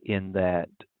in that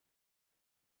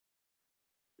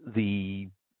the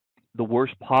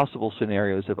worst possible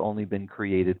scenarios have only been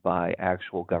created by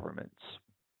actual governments.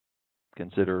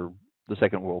 Consider the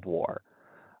Second World War.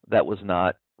 That was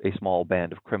not a small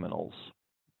band of criminals.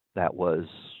 That was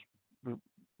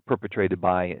perpetrated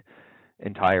by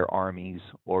entire armies,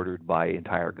 ordered by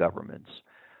entire governments.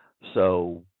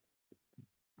 So,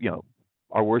 you know,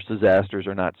 our worst disasters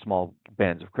are not small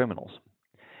bands of criminals.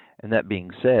 And that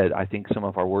being said, I think some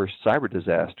of our worst cyber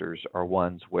disasters are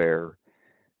ones where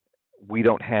we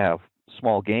don't have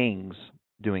small gangs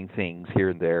doing things here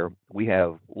and there. We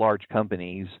have large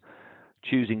companies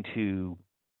choosing to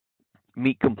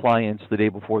meet compliance the day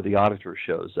before the auditor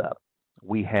shows up.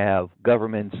 We have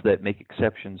governments that make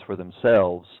exceptions for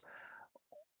themselves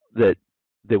that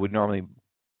they would normally,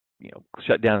 you know,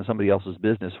 shut down somebody else's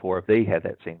business for if they had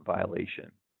that same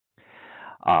violation.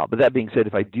 But that being said,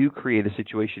 if I do create a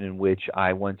situation in which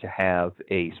I want to have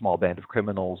a small band of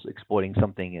criminals exploiting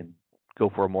something and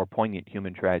go for a more poignant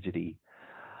human tragedy,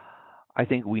 I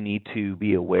think we need to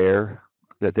be aware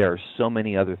that there are so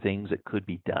many other things that could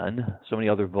be done, so many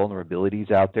other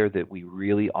vulnerabilities out there that we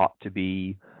really ought to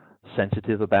be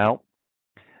sensitive about.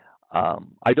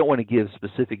 I don't want to give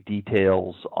specific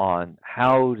details on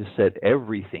how to set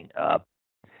everything up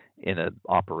in an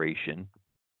operation,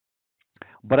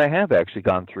 but I have actually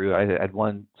gone through, I had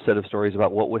one set of stories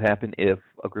about what would happen if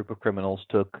a group of criminals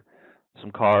took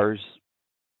some cars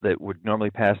that would normally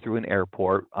pass through an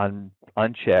airport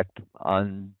unchecked,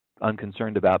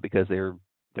 unconcerned about because they're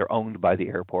owned by the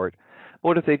airport.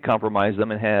 What if they'd compromised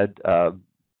them and had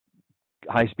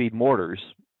high-speed mortars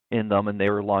in them, and they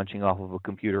were launching off of a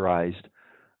computerized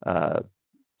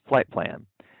flight plan?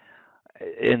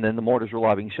 And then the mortars were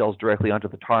lobbing shells directly onto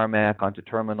the tarmac, onto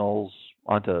terminals,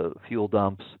 onto fuel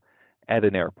dumps at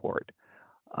an airport.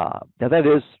 Now that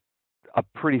is a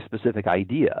pretty specific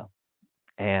idea,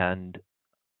 and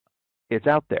it's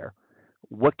out there.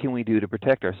 What can we do to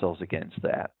protect ourselves against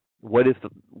that? What if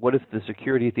the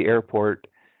security at the airport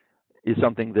is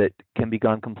something that can be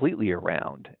gone completely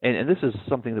around? And this is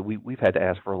something that we've had to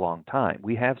ask for a long time.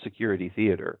 We have security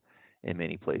theater in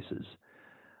many places.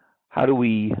 How do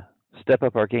we step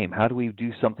up our game? How do we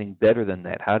do something better than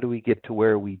that? How do we get to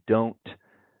where we don't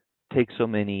take so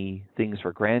many things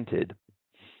for granted?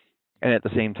 And at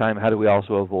the same time, how do we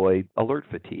also avoid alert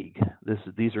fatigue?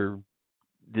 These are,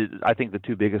 I think, the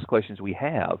two biggest questions we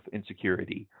have in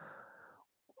security.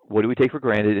 What do we take for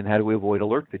granted, and how do we avoid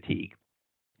alert fatigue?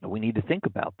 We need to think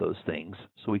about those things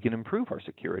so we can improve our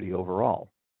security overall.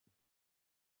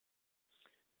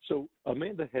 So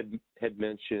Amanda had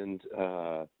mentioned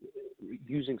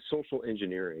using social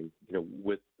engineering, you know,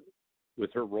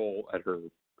 with her role at her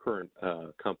current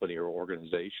company or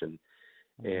organization,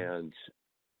 and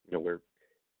you know, where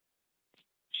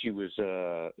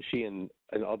she and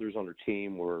others on her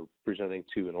team were presenting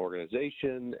to an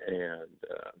organization, and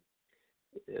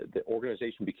the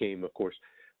organization became, of course,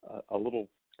 a little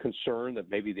concern that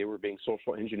maybe they were being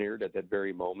social engineered at that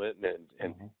very moment,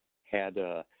 and had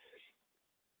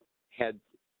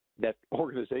that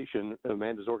organization,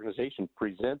 Amanda's organization,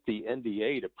 present the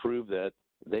NDA to prove that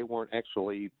they weren't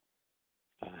actually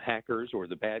hackers or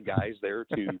the bad guys there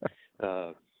to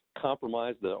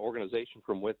compromise the organization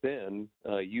from within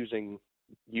using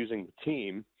the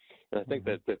team. And I think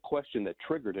that the question that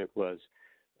triggered it was,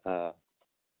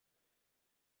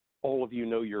 all of you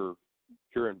know your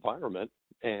environment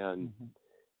and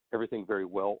everything very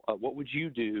well. What would you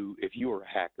do if you were a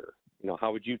hacker? You know,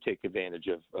 how would you take advantage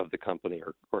of the company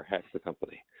or hack the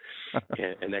company?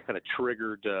 and that kind of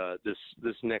triggered this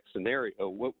next scenario.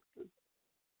 What?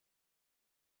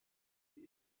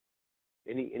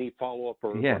 Any follow-up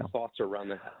or thoughts around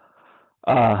that?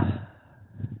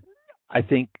 I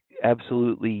think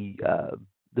absolutely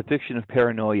the fiction of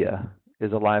paranoia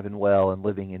is alive and well and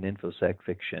living in InfoSec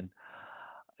fiction.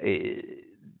 It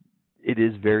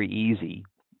is very easy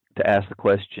to ask the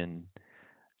question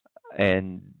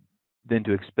and then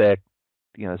to expect,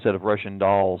 you know, a set of Russian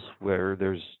dolls where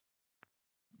there's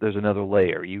another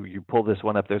layer. You pull this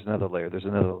one up, there's another layer, there's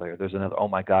another layer, there's another. Oh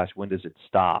my gosh, when does it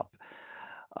stop?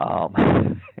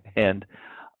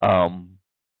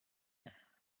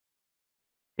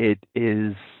 It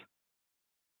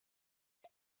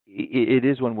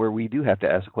is one where we do have to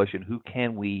ask the question: who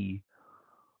can we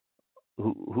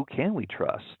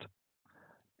trust?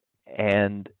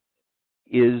 And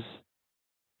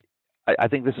I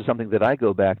think this is something that I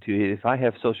go back to. If I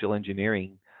have social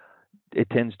engineering, it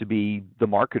tends to be the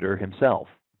marketer himself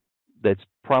that's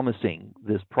promising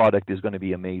this product is going to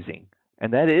be amazing.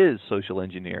 And that is social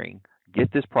engineering.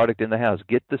 Get this product in the house.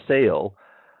 Get the sale.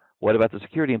 What about the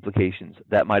security implications?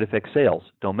 That might affect sales.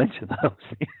 Don't mention those.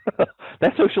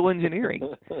 That's social engineering.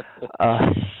 So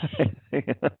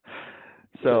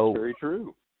that's very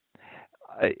true.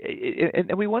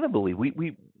 And we want to believe.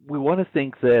 We want to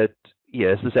think that,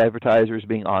 yes, this advertiser is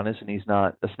being honest, and he's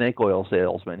not a snake oil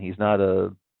salesman. He's not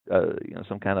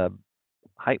some kind of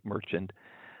hype merchant.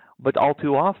 But all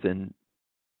too often,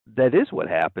 that is what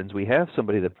happens. We have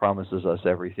somebody that promises us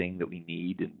everything that we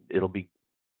need, and it'll be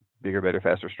bigger, better,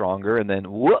 faster, stronger, and then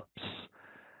whoops,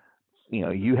 you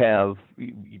know, you have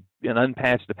an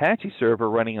unpatched Apache server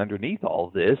running underneath all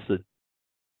of this.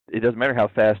 It doesn't matter how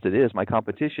fast it is. My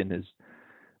competition has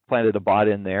planted a bot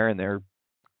in there, and they're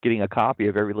getting a copy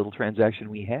of every little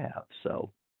transaction we have. So,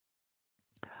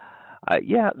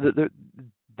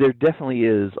 there definitely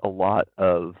is a lot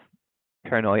of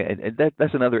paranoia, and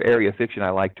that's another area of fiction I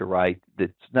like to write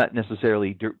that's not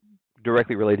necessarily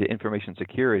directly related to information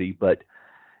security, but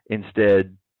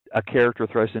instead a character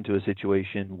thrust into a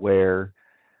situation where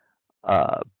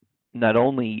not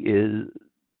only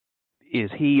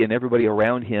is he and everybody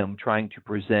around him trying to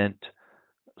present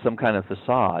some kind of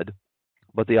facade,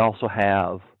 but they also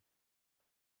have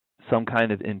some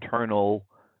kind of internal,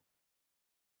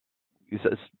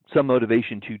 some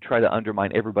motivation to try to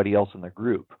undermine everybody else in the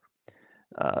group.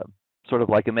 Sort of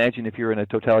like, imagine if you're in a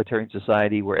totalitarian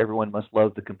society where everyone must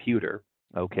love the computer,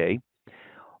 okay,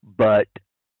 but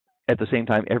at the same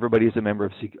time, everybody is a member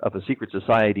of a secret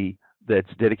society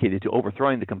that's dedicated to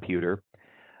overthrowing the computer,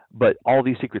 but all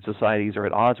these secret societies are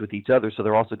at odds with each other, so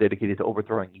they're also dedicated to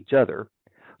overthrowing each other.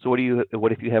 So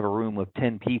what if you have a room of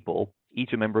 10 people,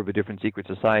 each a member of a different secret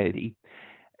society,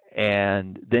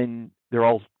 and then they're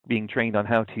all being trained on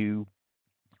how to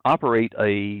operate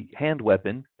a hand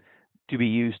weapon to be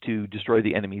used to destroy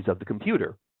the enemies of the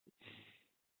computer?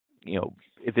 You know,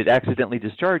 if it accidentally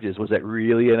discharges, was that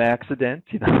really an accident?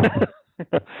 You know,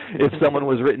 if someone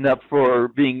was written up for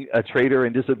being a traitor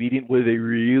and disobedient, were they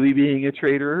really being a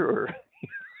traitor? Or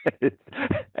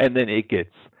and then you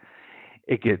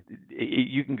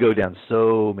can go down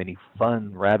so many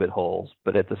fun rabbit holes,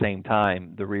 but at the same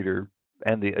time, the reader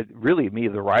and the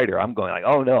writer, I'm going like,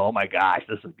 oh no, oh my gosh,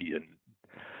 this would be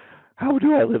how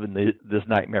do I live in this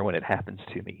nightmare when it happens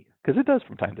to me? Because it does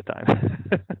from time to time.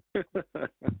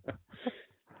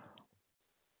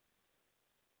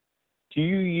 Do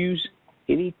you use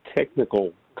any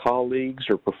technical colleagues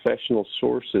or professional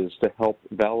sources to help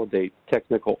validate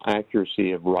technical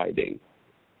accuracy of writing?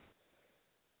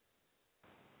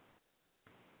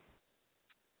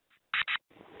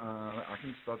 I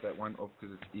can start that one off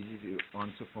because it's easy to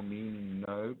answer for me.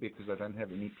 No, because I don't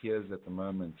have any peers at the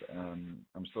moment.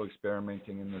 I'm still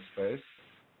experimenting in this space.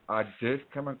 I did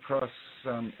come across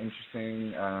some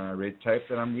interesting red tape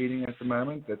that I'm reading at the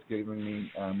moment that's giving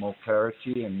me more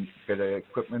clarity and better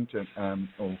equipment and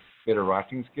or better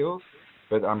writing skills.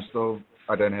 But I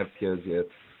don't have peers yet,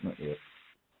 not yet.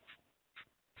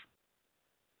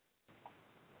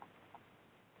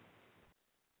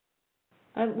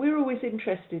 We're always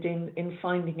interested in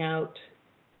finding out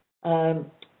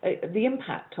the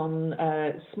impact on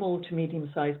small to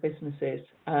medium-sized businesses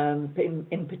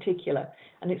in particular.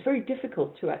 And it's very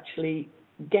difficult to actually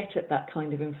get at that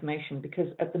kind of information because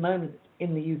at the moment,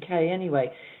 in the UK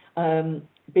anyway,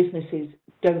 businesses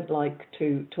don't like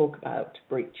to talk about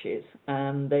breaches,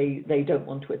 and they don't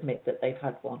want to admit that they've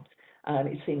had one.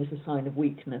 It's seen as a sign of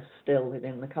weakness still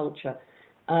within the culture.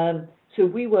 So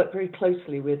we work very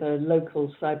closely with a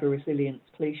local cyber resilience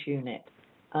police unit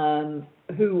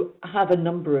who have a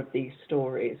number of these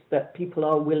stories that people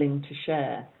are willing to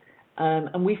share.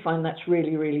 And we find that's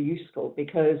really, really useful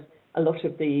because a lot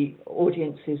of the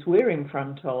audiences we're in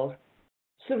front of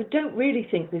sort of don't really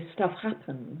think this stuff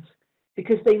happens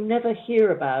because they never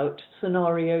hear about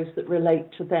scenarios that relate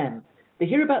to them. They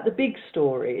hear about the big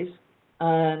stories,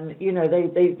 you know,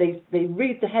 they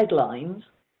read the headlines,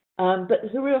 but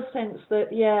there's a real sense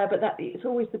that, yeah, but it's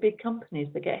always the big companies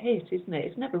that get hit, isn't it?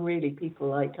 It's never really people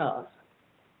like us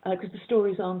because the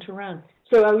stories aren't around.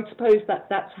 So I would suppose that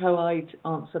that's how I'd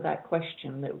answer that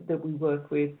question, that we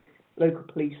work with local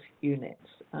police units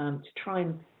to try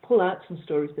and pull out some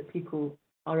stories that people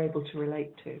are able to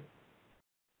relate to.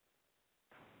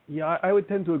 Yeah, I would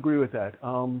tend to agree with that.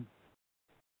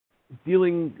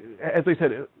 Dealing, as I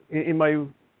said, in my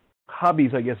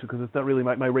hobbies, I guess, because it's not really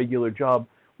my regular job,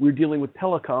 we're dealing with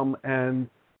telecom, and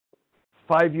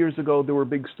 5 years ago there were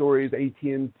big stories,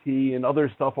 AT&T and other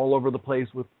stuff all over the place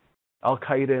with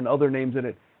Al-Qaeda and other names in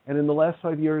it. And in the last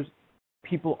 5 years,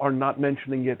 people are not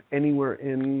mentioning it anywhere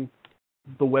in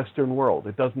the Western world.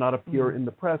 It does not appear in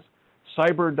the press.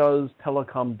 Cyber does,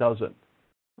 telecom doesn't.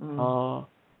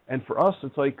 And for us,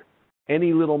 it's like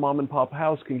any little mom and pop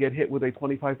house can get hit with a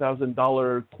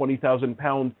 $25,000, 20,000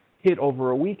 pound hit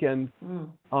over a weekend,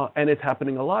 and it's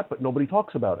happening a lot, but nobody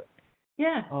talks about it.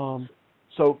 Yeah.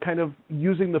 So kind of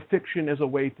using the fiction as a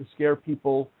way to scare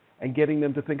people and getting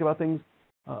them to think about things.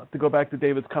 To go back to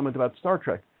David's comment about Star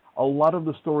Trek, a lot of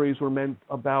the stories were meant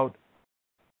about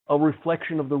a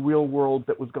reflection of the real world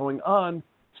that was going on,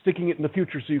 sticking it in the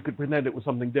future so you could pretend it was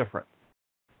something different.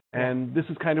 And this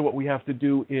is kind of what we have to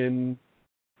do in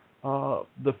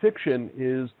the fiction,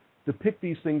 is depict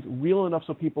these things real enough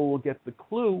so people will get the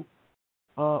clue,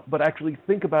 but actually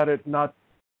think about it, not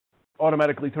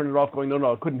automatically turn it off going,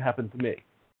 no, it couldn't happen to me.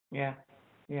 Yeah,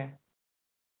 yeah.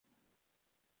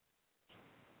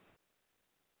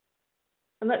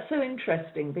 And that's so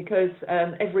interesting because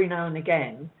every now and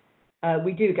again,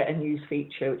 we do get a news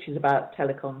feature which is about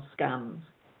telecom scams.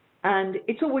 And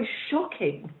it's always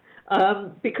shocking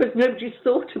because nobody's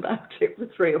thought about it for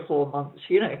 3 or 4 months,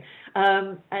 you know.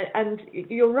 And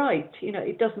you're right, you know,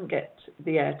 it doesn't get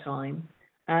the airtime.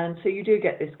 And so you do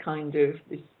get this kind of,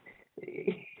 this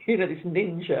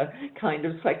ninja kind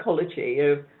of psychology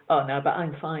of, oh, no, but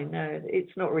I'm fine. No,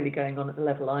 it's not really going on at the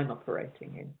level I'm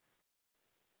operating in.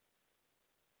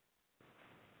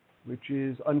 Which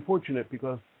is unfortunate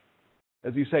because,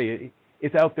 as you say,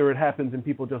 it's out there, it happens, and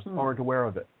people just aren't aware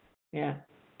of it. Yeah.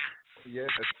 Yeah,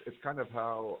 it's kind of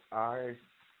how I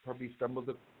probably stumbled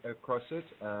across it.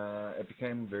 It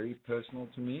became very personal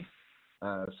to me.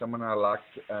 Someone I liked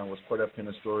was caught up in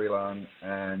a storyline,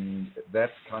 and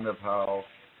that's kind of how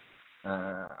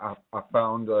I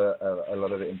found a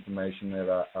lot of the information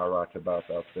that I write about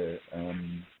out there.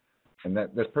 And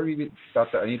that's probably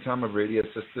about the only time I've really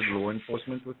assisted law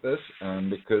enforcement with this,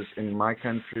 because in my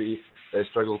country, they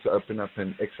struggle to open up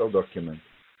an Excel document.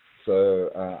 So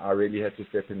I really had to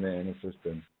step in there and assist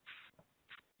them.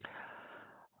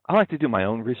 I like to do my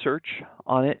own research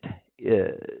on it,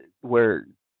 where,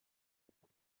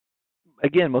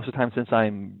 again, most of the time, since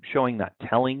I'm showing, not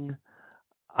telling,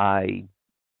 I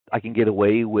can get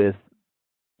away with,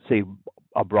 say,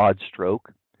 a broad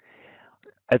stroke.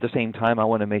 At the same time, I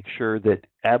want to make sure that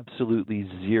absolutely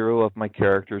zero of my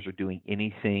characters are doing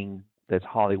anything that's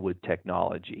Hollywood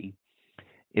technology.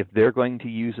 If they're going to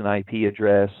use an IP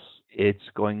address, it's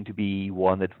going to be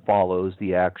one that follows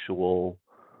the actual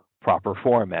proper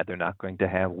format. They're not going to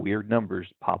have weird numbers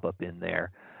pop up in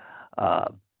there.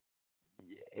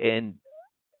 And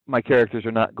my characters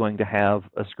are not going to have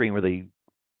a screen where they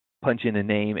punch in a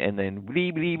name and then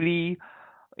blee, blee, blee,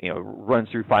 runs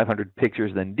through 500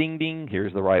 pictures, then ding, ding,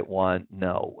 here's the right one.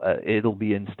 No, it'll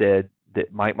be instead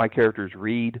that my characters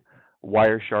read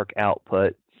Wireshark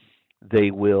output.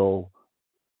 They will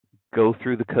go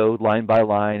through the code line by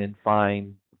line and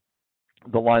find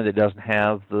the line that doesn't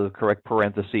have the correct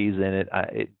parentheses in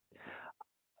it.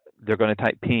 They're going to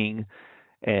type ping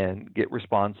and get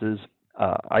responses.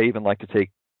 I even like to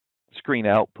take screen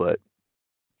output.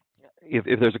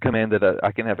 If there's a command that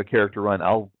I can have a character run,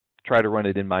 I'll try to run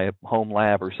it in my home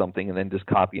lab or something and then just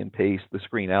copy and paste the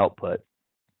screen output.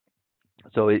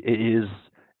 So it is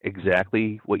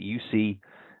exactly what you see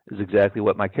is exactly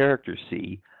what my characters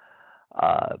see.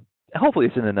 Hopefully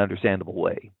it's in an understandable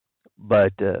way.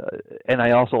 But and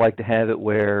I also like to have it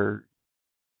where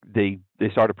they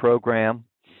start a program,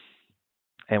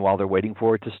 and while they're waiting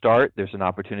for it to start, there's an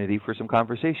opportunity for some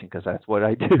conversation because that's what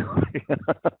I do.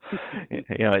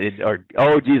 Or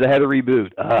oh geez, I had a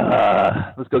reboot.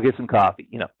 Let's go get some coffee.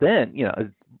 Then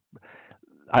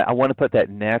I want to put that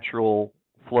natural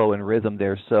flow and rhythm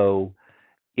there. So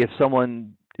if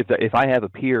I have a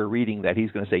peer reading that,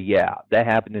 he's going to say, yeah, that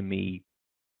happened to me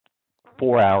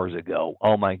 4 hours ago.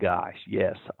 Oh my gosh,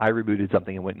 yes, I rebooted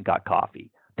something and went and got coffee.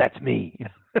 That's me.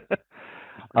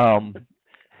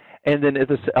 And then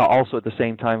also at the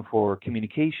same time for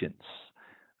communications,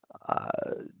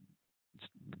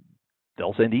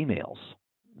 they'll send emails.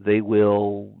 They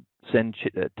will send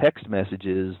text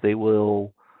messages. They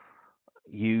will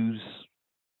use.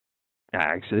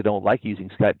 Actually, they don't like using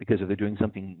Skype because if they're doing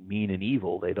something mean and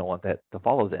evil, they don't want that to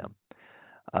follow them.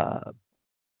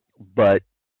 But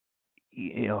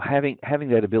having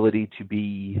that ability to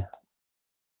be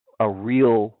a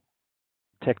real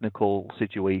technical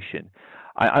situation,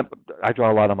 I draw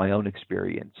a lot on my own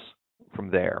experience from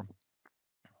there.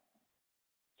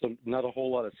 So not a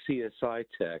whole lot of CSI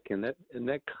tech, and that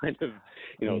kind of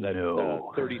that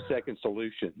 30-second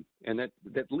solution, and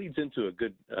that leads into a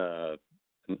good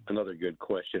another good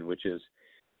question, which is,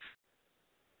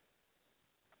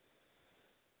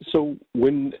 so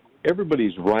when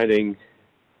everybody's writing,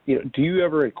 do you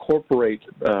ever incorporate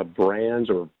brands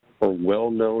or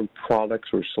well-known products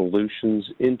or solutions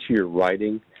into your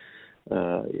writing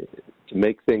to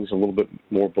make things a little bit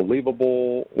more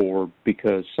believable, or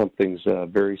because something's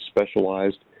very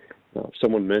specialized?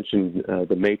 Someone mentioned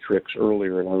The Matrix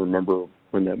earlier, and I remember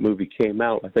when that movie came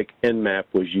out, I think Nmap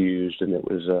was used, and it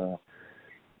was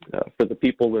for the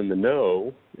people in the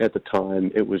know at the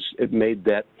time, it made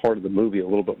that part of the movie a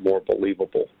little bit more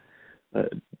believable.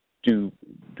 Do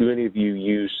any of you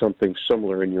use something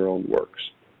similar in your own works?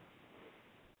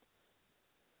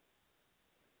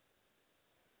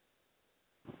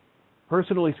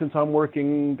 Personally, since I'm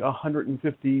working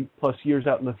 150 plus years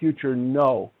out in the future,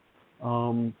 no.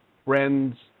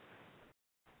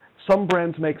 Some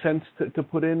brands make sense to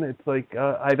put in. It's like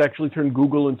I've actually turned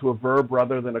Google into a verb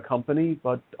rather than a company,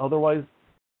 but otherwise,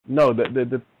 no.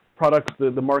 The products,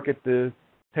 the market, the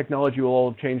technology will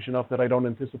all have changed enough that I don't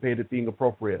anticipate it being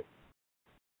appropriate.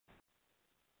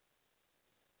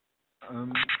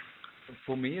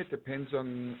 For me, it depends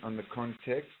on the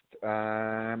context.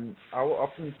 I will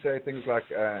often say things like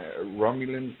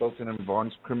Romulan built an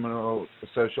advanced criminal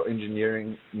social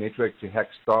engineering network to hack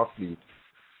Starfleet.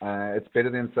 It's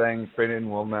better than saying Fred and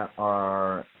Wilma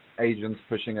are agents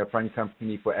pushing a front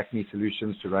company for Acme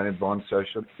Solutions to run advanced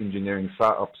social engineering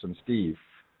psyops on Steve.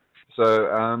 So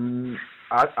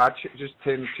I just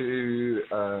tend to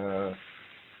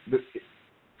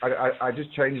I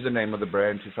just change the name of the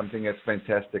brand to something that's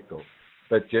fantastical.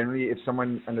 But generally, if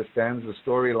someone understands the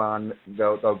storyline,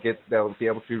 they'll be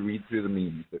able to read through the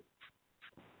memes.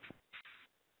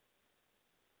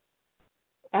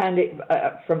 And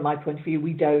from my point of view,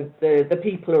 we don't. The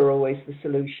people are always the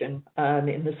solution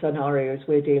in the scenarios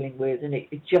we're dealing with, and it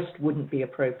just wouldn't be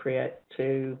appropriate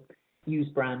to use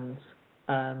brands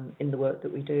in the work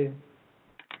that we do.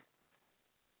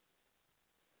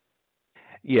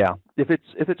 Yeah, if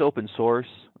it's open source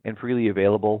and freely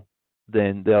available,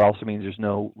 then that also means there's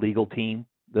no legal team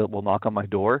that will knock on my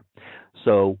door.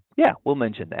 So yeah, we'll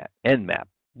mention that. Nmap,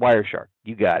 Wireshark,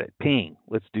 you got it. Ping,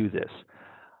 let's do this.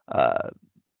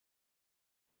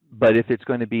 But if it's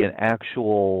going to be an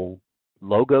actual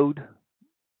logoed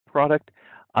product,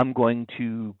 I'm going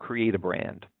to create a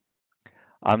brand.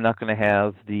 I'm not going to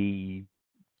have the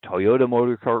Toyota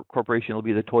Motor Corporation. It'll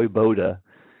be the Toyota.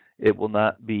 It will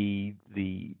not be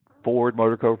the Ford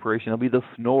Motor Corporation. It'll be the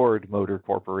Fnord Motor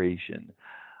Corporation.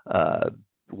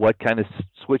 What kind of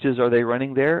switches are they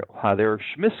running there? They're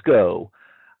Schmisco.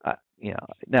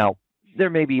 Now there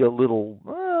may be a little.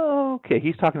 Oh, okay,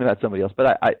 he's talking about somebody else,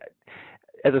 but I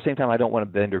at the same time, I don't want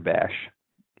to vendor bash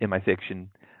in my fiction.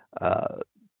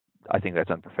 I think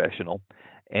that's unprofessional,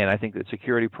 and I think that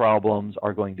security problems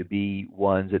are going to be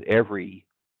ones that every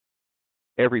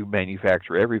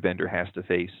manufacturer, every vendor has to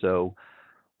face. So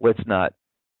let's not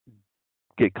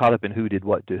get caught up in who did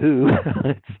what to who.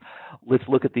 let's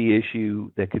look at the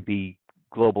issue that could be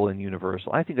global and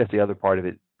universal. I think that's the other part of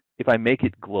it. If I make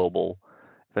it global,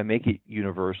 if I make it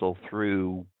universal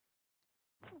through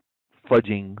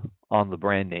fudging on the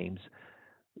brand names,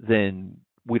 then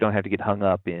we don't have to get hung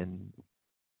up in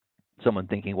someone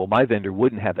thinking, well, my vendor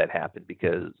wouldn't have that happen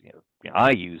because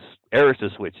I use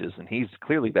Arista switches and he's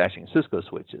clearly bashing Cisco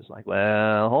switches. Like,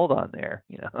 well, hold on there,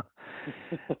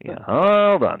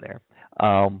 hold on there.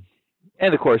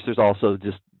 And of course, there's also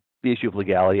just the issue of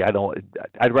legality.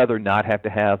 I'd rather not have to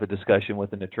have a discussion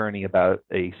with an attorney about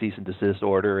a cease and desist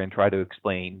order and try to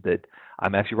explain that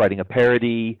I'm actually writing a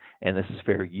parody and this is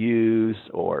fair use,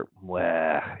 or,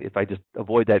 well, if I just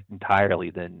avoid that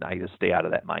entirely, then I just stay out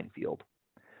of that minefield.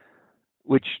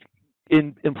 Which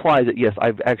implies that, yes,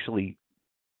 I've actually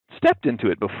stepped into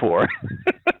it before.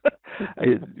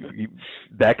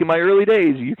 Back in my early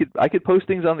days, I could post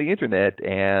things on the internet,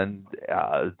 and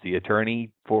the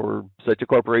attorney for such a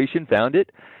corporation found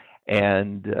it.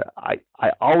 And I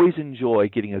always enjoy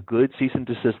getting a good cease and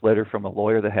desist letter from a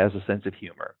lawyer that has a sense of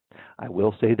humor. I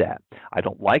will say that. I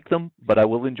don't like them, but I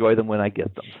will enjoy them when I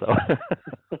get them. So.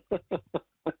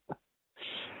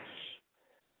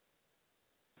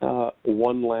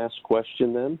 One last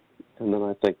question then, and then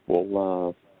I think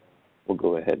we'll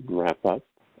go ahead and wrap up.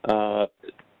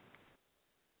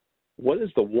 What is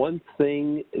the one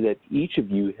thing that each of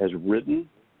you has written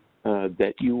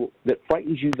that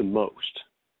frightens you the most?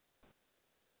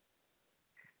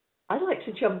 I'd like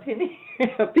to jump in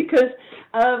here because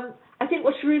I think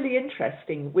what's really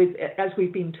interesting as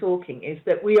we've been talking is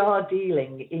that we are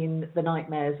dealing in the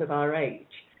nightmares of our age.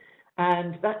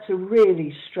 And that's a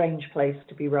really strange place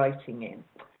to be writing in.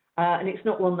 And it's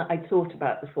not one that I thought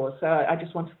about before. So I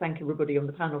just want to thank everybody on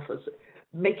the panel for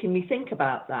making me think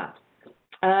about that.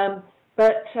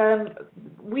 But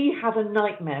we have a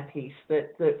nightmare piece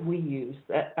that we use,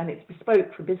 and it's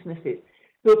bespoke for businesses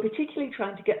who are particularly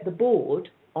trying to get the board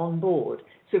on board.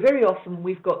 So very often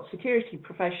we've got security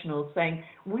professionals saying,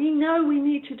 we know we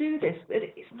need to do this, but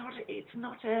it's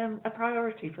not a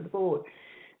priority for the board.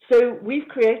 So we've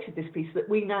created this piece that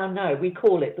we now know. We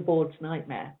call it the board's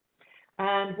nightmare.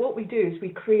 And what we do is we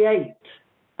create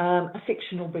a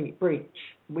fictional breach.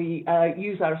 We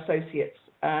use our associates,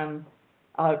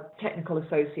 our technical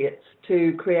associates,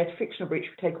 to create a fictional breach.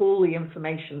 We take all the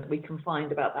information that we can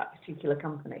find about that particular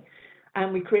company,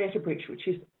 and we create a breach which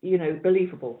is,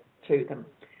 believable to them.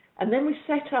 And then we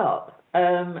set up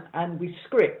and we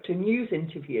script a news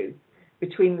interview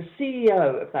between the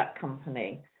CEO of that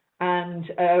company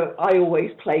and I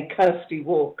always play Kirsty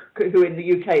Walk, who in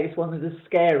the UK is one of the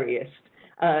scariest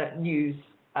news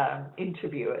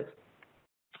interviewers.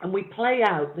 And we play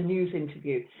out the news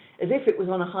interview as if it was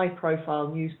on a high-profile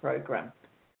news program.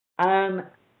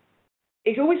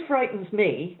 It always frightens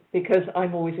me because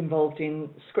I'm always involved in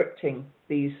scripting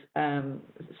these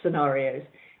scenarios.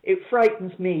 It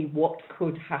frightens me what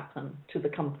could happen to the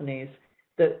companies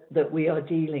that we are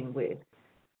dealing with.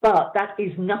 But that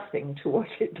is nothing to what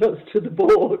it does to the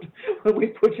board when we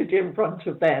put it in front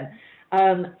of them.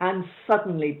 And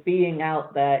suddenly being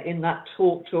out there in that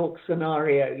talk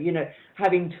scenario,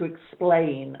 having to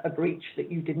explain a breach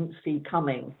that you didn't see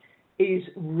coming is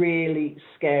really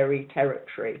scary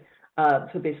territory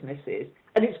for businesses.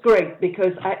 And it's great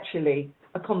because actually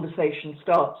a conversation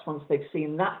starts once they've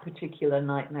seen that particular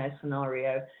nightmare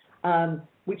scenario,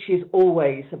 which is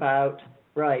always about,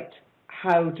 right,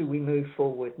 how do we move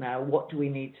forward now? What do we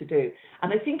need to do?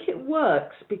 And I think it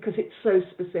works because it's so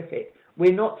specific.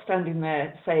 We're not standing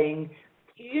there saying,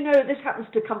 this happens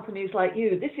to companies like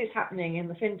you. This is happening in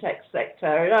the fintech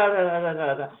sector.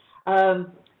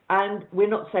 And we're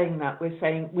not saying that. We're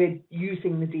saying we're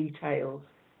using the details.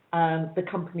 The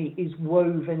company is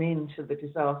woven into the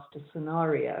disaster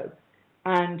scenario,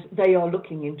 and they are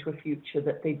looking into a future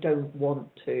that they don't want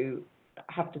to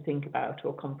have to think about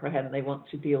or comprehend. They want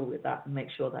to deal with that and make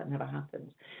sure that never happens.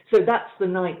 So that's the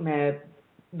nightmare,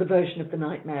 the version of the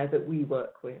nightmare that we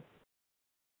work with.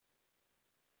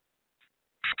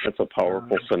 That's a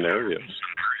powerful scenario.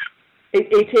 It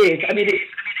is. I mean,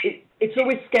 it's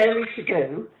always scary to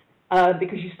do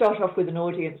because you start off with an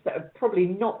audience that are probably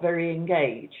not very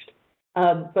engaged.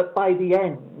 But by the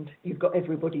end, you've got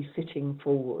everybody sitting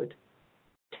forward,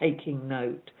 taking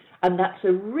note. And that's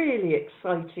a really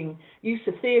exciting use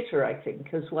of theatre, I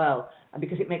think, as well,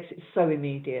 because it makes it so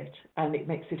immediate and it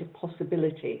makes it a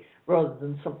possibility rather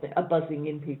than a buzzing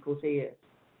in people's ears.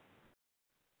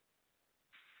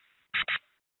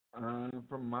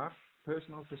 From my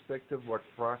personal perspective, what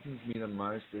frightens me the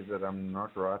most is that I'm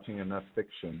not writing enough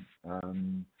fiction,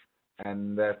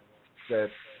 and that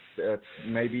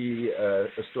maybe a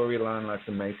storyline like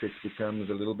The Matrix becomes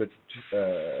a little bit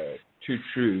too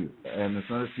true, and it's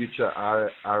not a future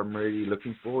I'm really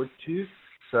looking forward to.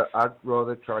 So I'd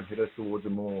rather try and head us towards a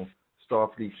more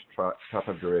Starfleet type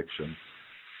of direction.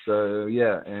 So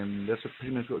yeah, and that's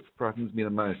pretty much what frightens me the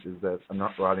most, is that I'm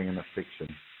not writing enough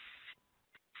fiction.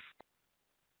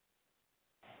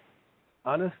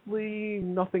 Honestly,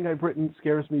 nothing I've written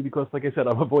scares me because, like I said,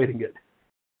 I'm avoiding it.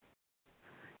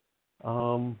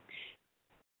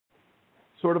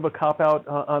 Sort of a cop-out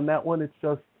on that one. It's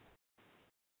just,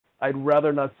 I'd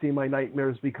rather not see my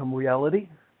nightmares become reality,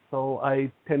 so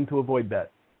I tend to avoid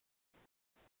that.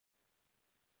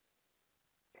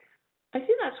 I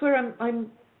think that's where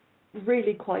I'm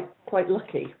really quite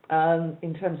lucky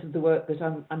in terms of the work that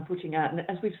I'm putting out. And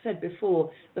as we've said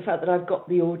before, the fact that I've got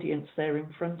the audience there in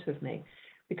front of me.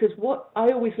 Because what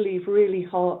I always leave really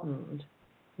heartened,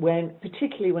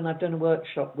 particularly when I've done a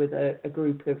workshop with a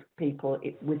group of people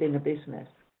within a business,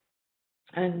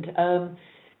 and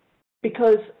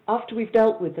because after we've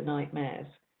dealt with the nightmares,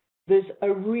 there's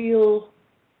a real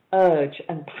urge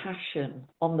and passion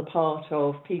on the part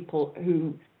of people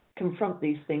who confront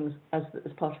these things as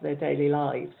part of their daily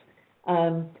lives,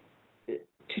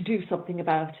 to do something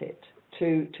about it,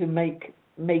 to make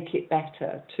it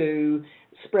better, to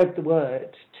spread the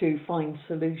word, to find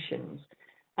solutions.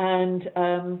 And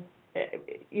I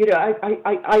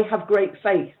have great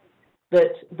faith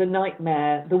that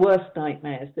the worst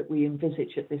nightmares that we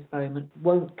envisage at this moment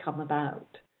won't come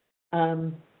about.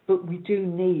 But we do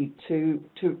need to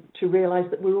realise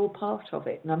that we're all part of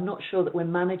it. And I'm not sure that we're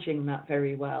managing that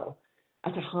very well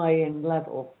at a high-end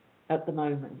level at the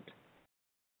moment.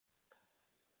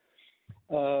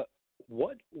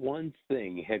 What one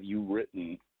thing have you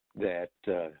written that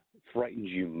frightens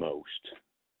you most?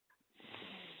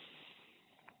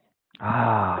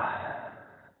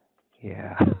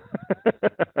 Yeah.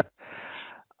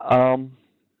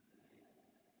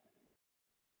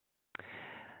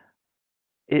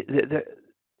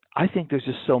 I think there's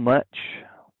just so much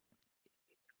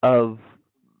of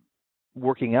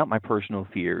working out my personal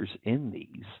fears in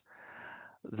these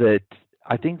that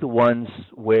I think the ones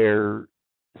where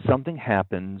something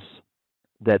happens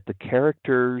that the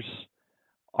characters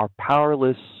are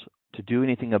powerless to do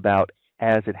anything about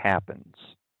as it happens.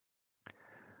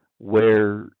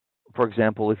 Where, for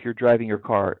example, if you're driving your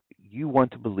car, you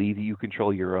want to believe that you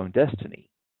control your own destiny.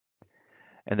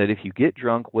 And that if you get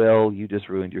drunk, well, you just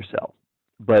ruined yourself.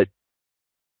 But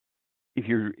if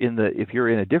you're in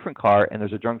a different car and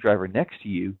there's a drunk driver next to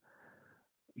you,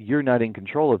 you're not in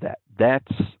control of that.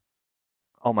 That's,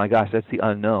 oh my gosh, that's the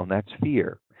unknown. That's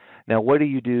fear. Now, what do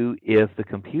you do if the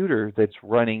computer that's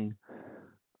running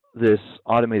this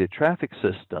automated traffic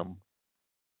system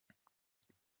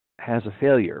has a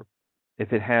failure?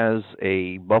 If it has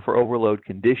a buffer overload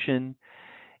condition,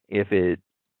 if it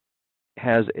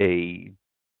has a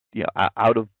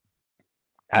out of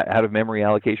memory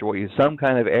allocation, or some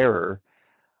kind of error,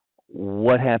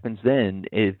 what happens then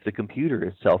if the computer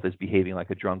itself is behaving like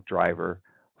a drunk driver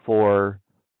for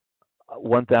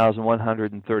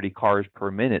 1,130 cars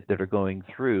per minute that are going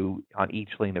through on each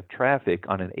lane of traffic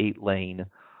on an 8-lane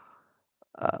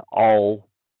all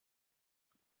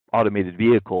automated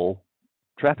vehicle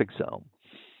traffic zone?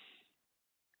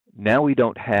 Now we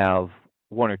don't have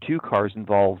one or two cars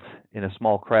involved in a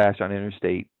small crash on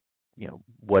interstate,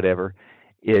 whatever.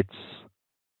 It's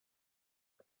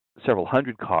several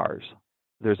hundred cars.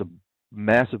 There's a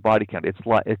massive body count.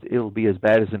 It'll be as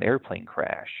bad as an airplane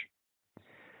crash.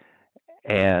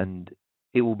 And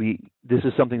this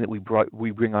is something that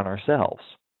we bring on ourselves.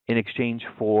 In exchange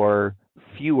for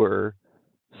fewer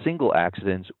single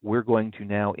accidents, we're going to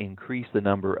now increase the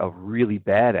number of really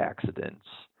bad accidents.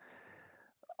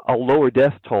 A lower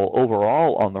death toll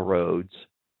overall on the roads.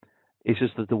 It's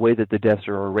just that the way that the deaths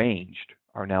are arranged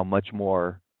are now much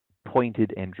more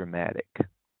pointed and dramatic.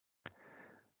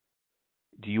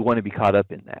 Do you want to be caught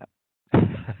up in that?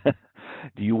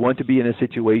 Do you want to be in a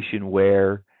situation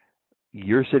where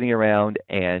you're sitting around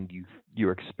and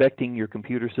you're expecting your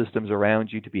computer systems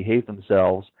around you to behave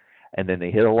themselves, and then they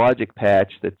hit a logic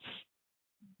patch that's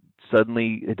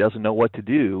suddenly it doesn't know what to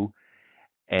do,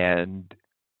 and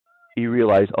you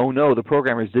realize, oh no, the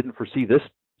programmers didn't foresee this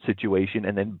situation,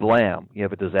 and then blam, you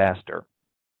have a disaster.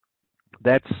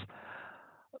 That's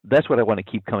what I want to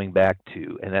keep coming back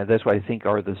to, and that's what I think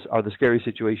are the scary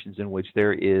situations in which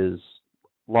there is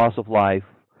loss of life,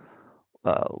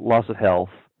 loss of health,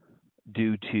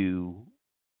 due to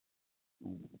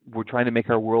we're trying to make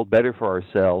our world better for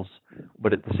ourselves,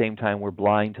 but at the same time we're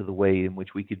blind to the way in which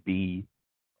we could be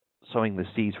sowing the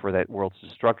seeds for that world's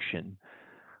destruction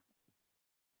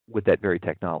with that very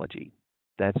technology.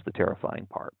 That's the terrifying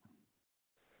part.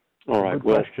 All right. Good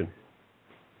question.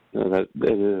 That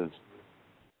is.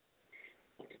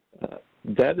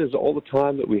 That is all the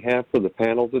time that we have for the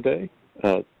panel today.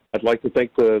 I'd like to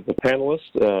thank the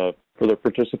panelists for their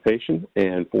participation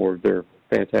and for their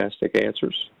fantastic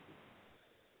answers.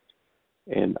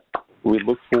 And we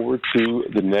look forward to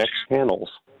the next panels.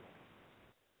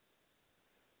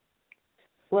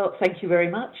 Well, thank you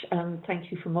very much, and thank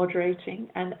you for moderating.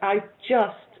 And I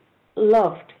just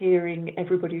loved hearing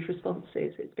everybody's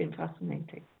responses. It's been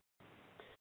fascinating.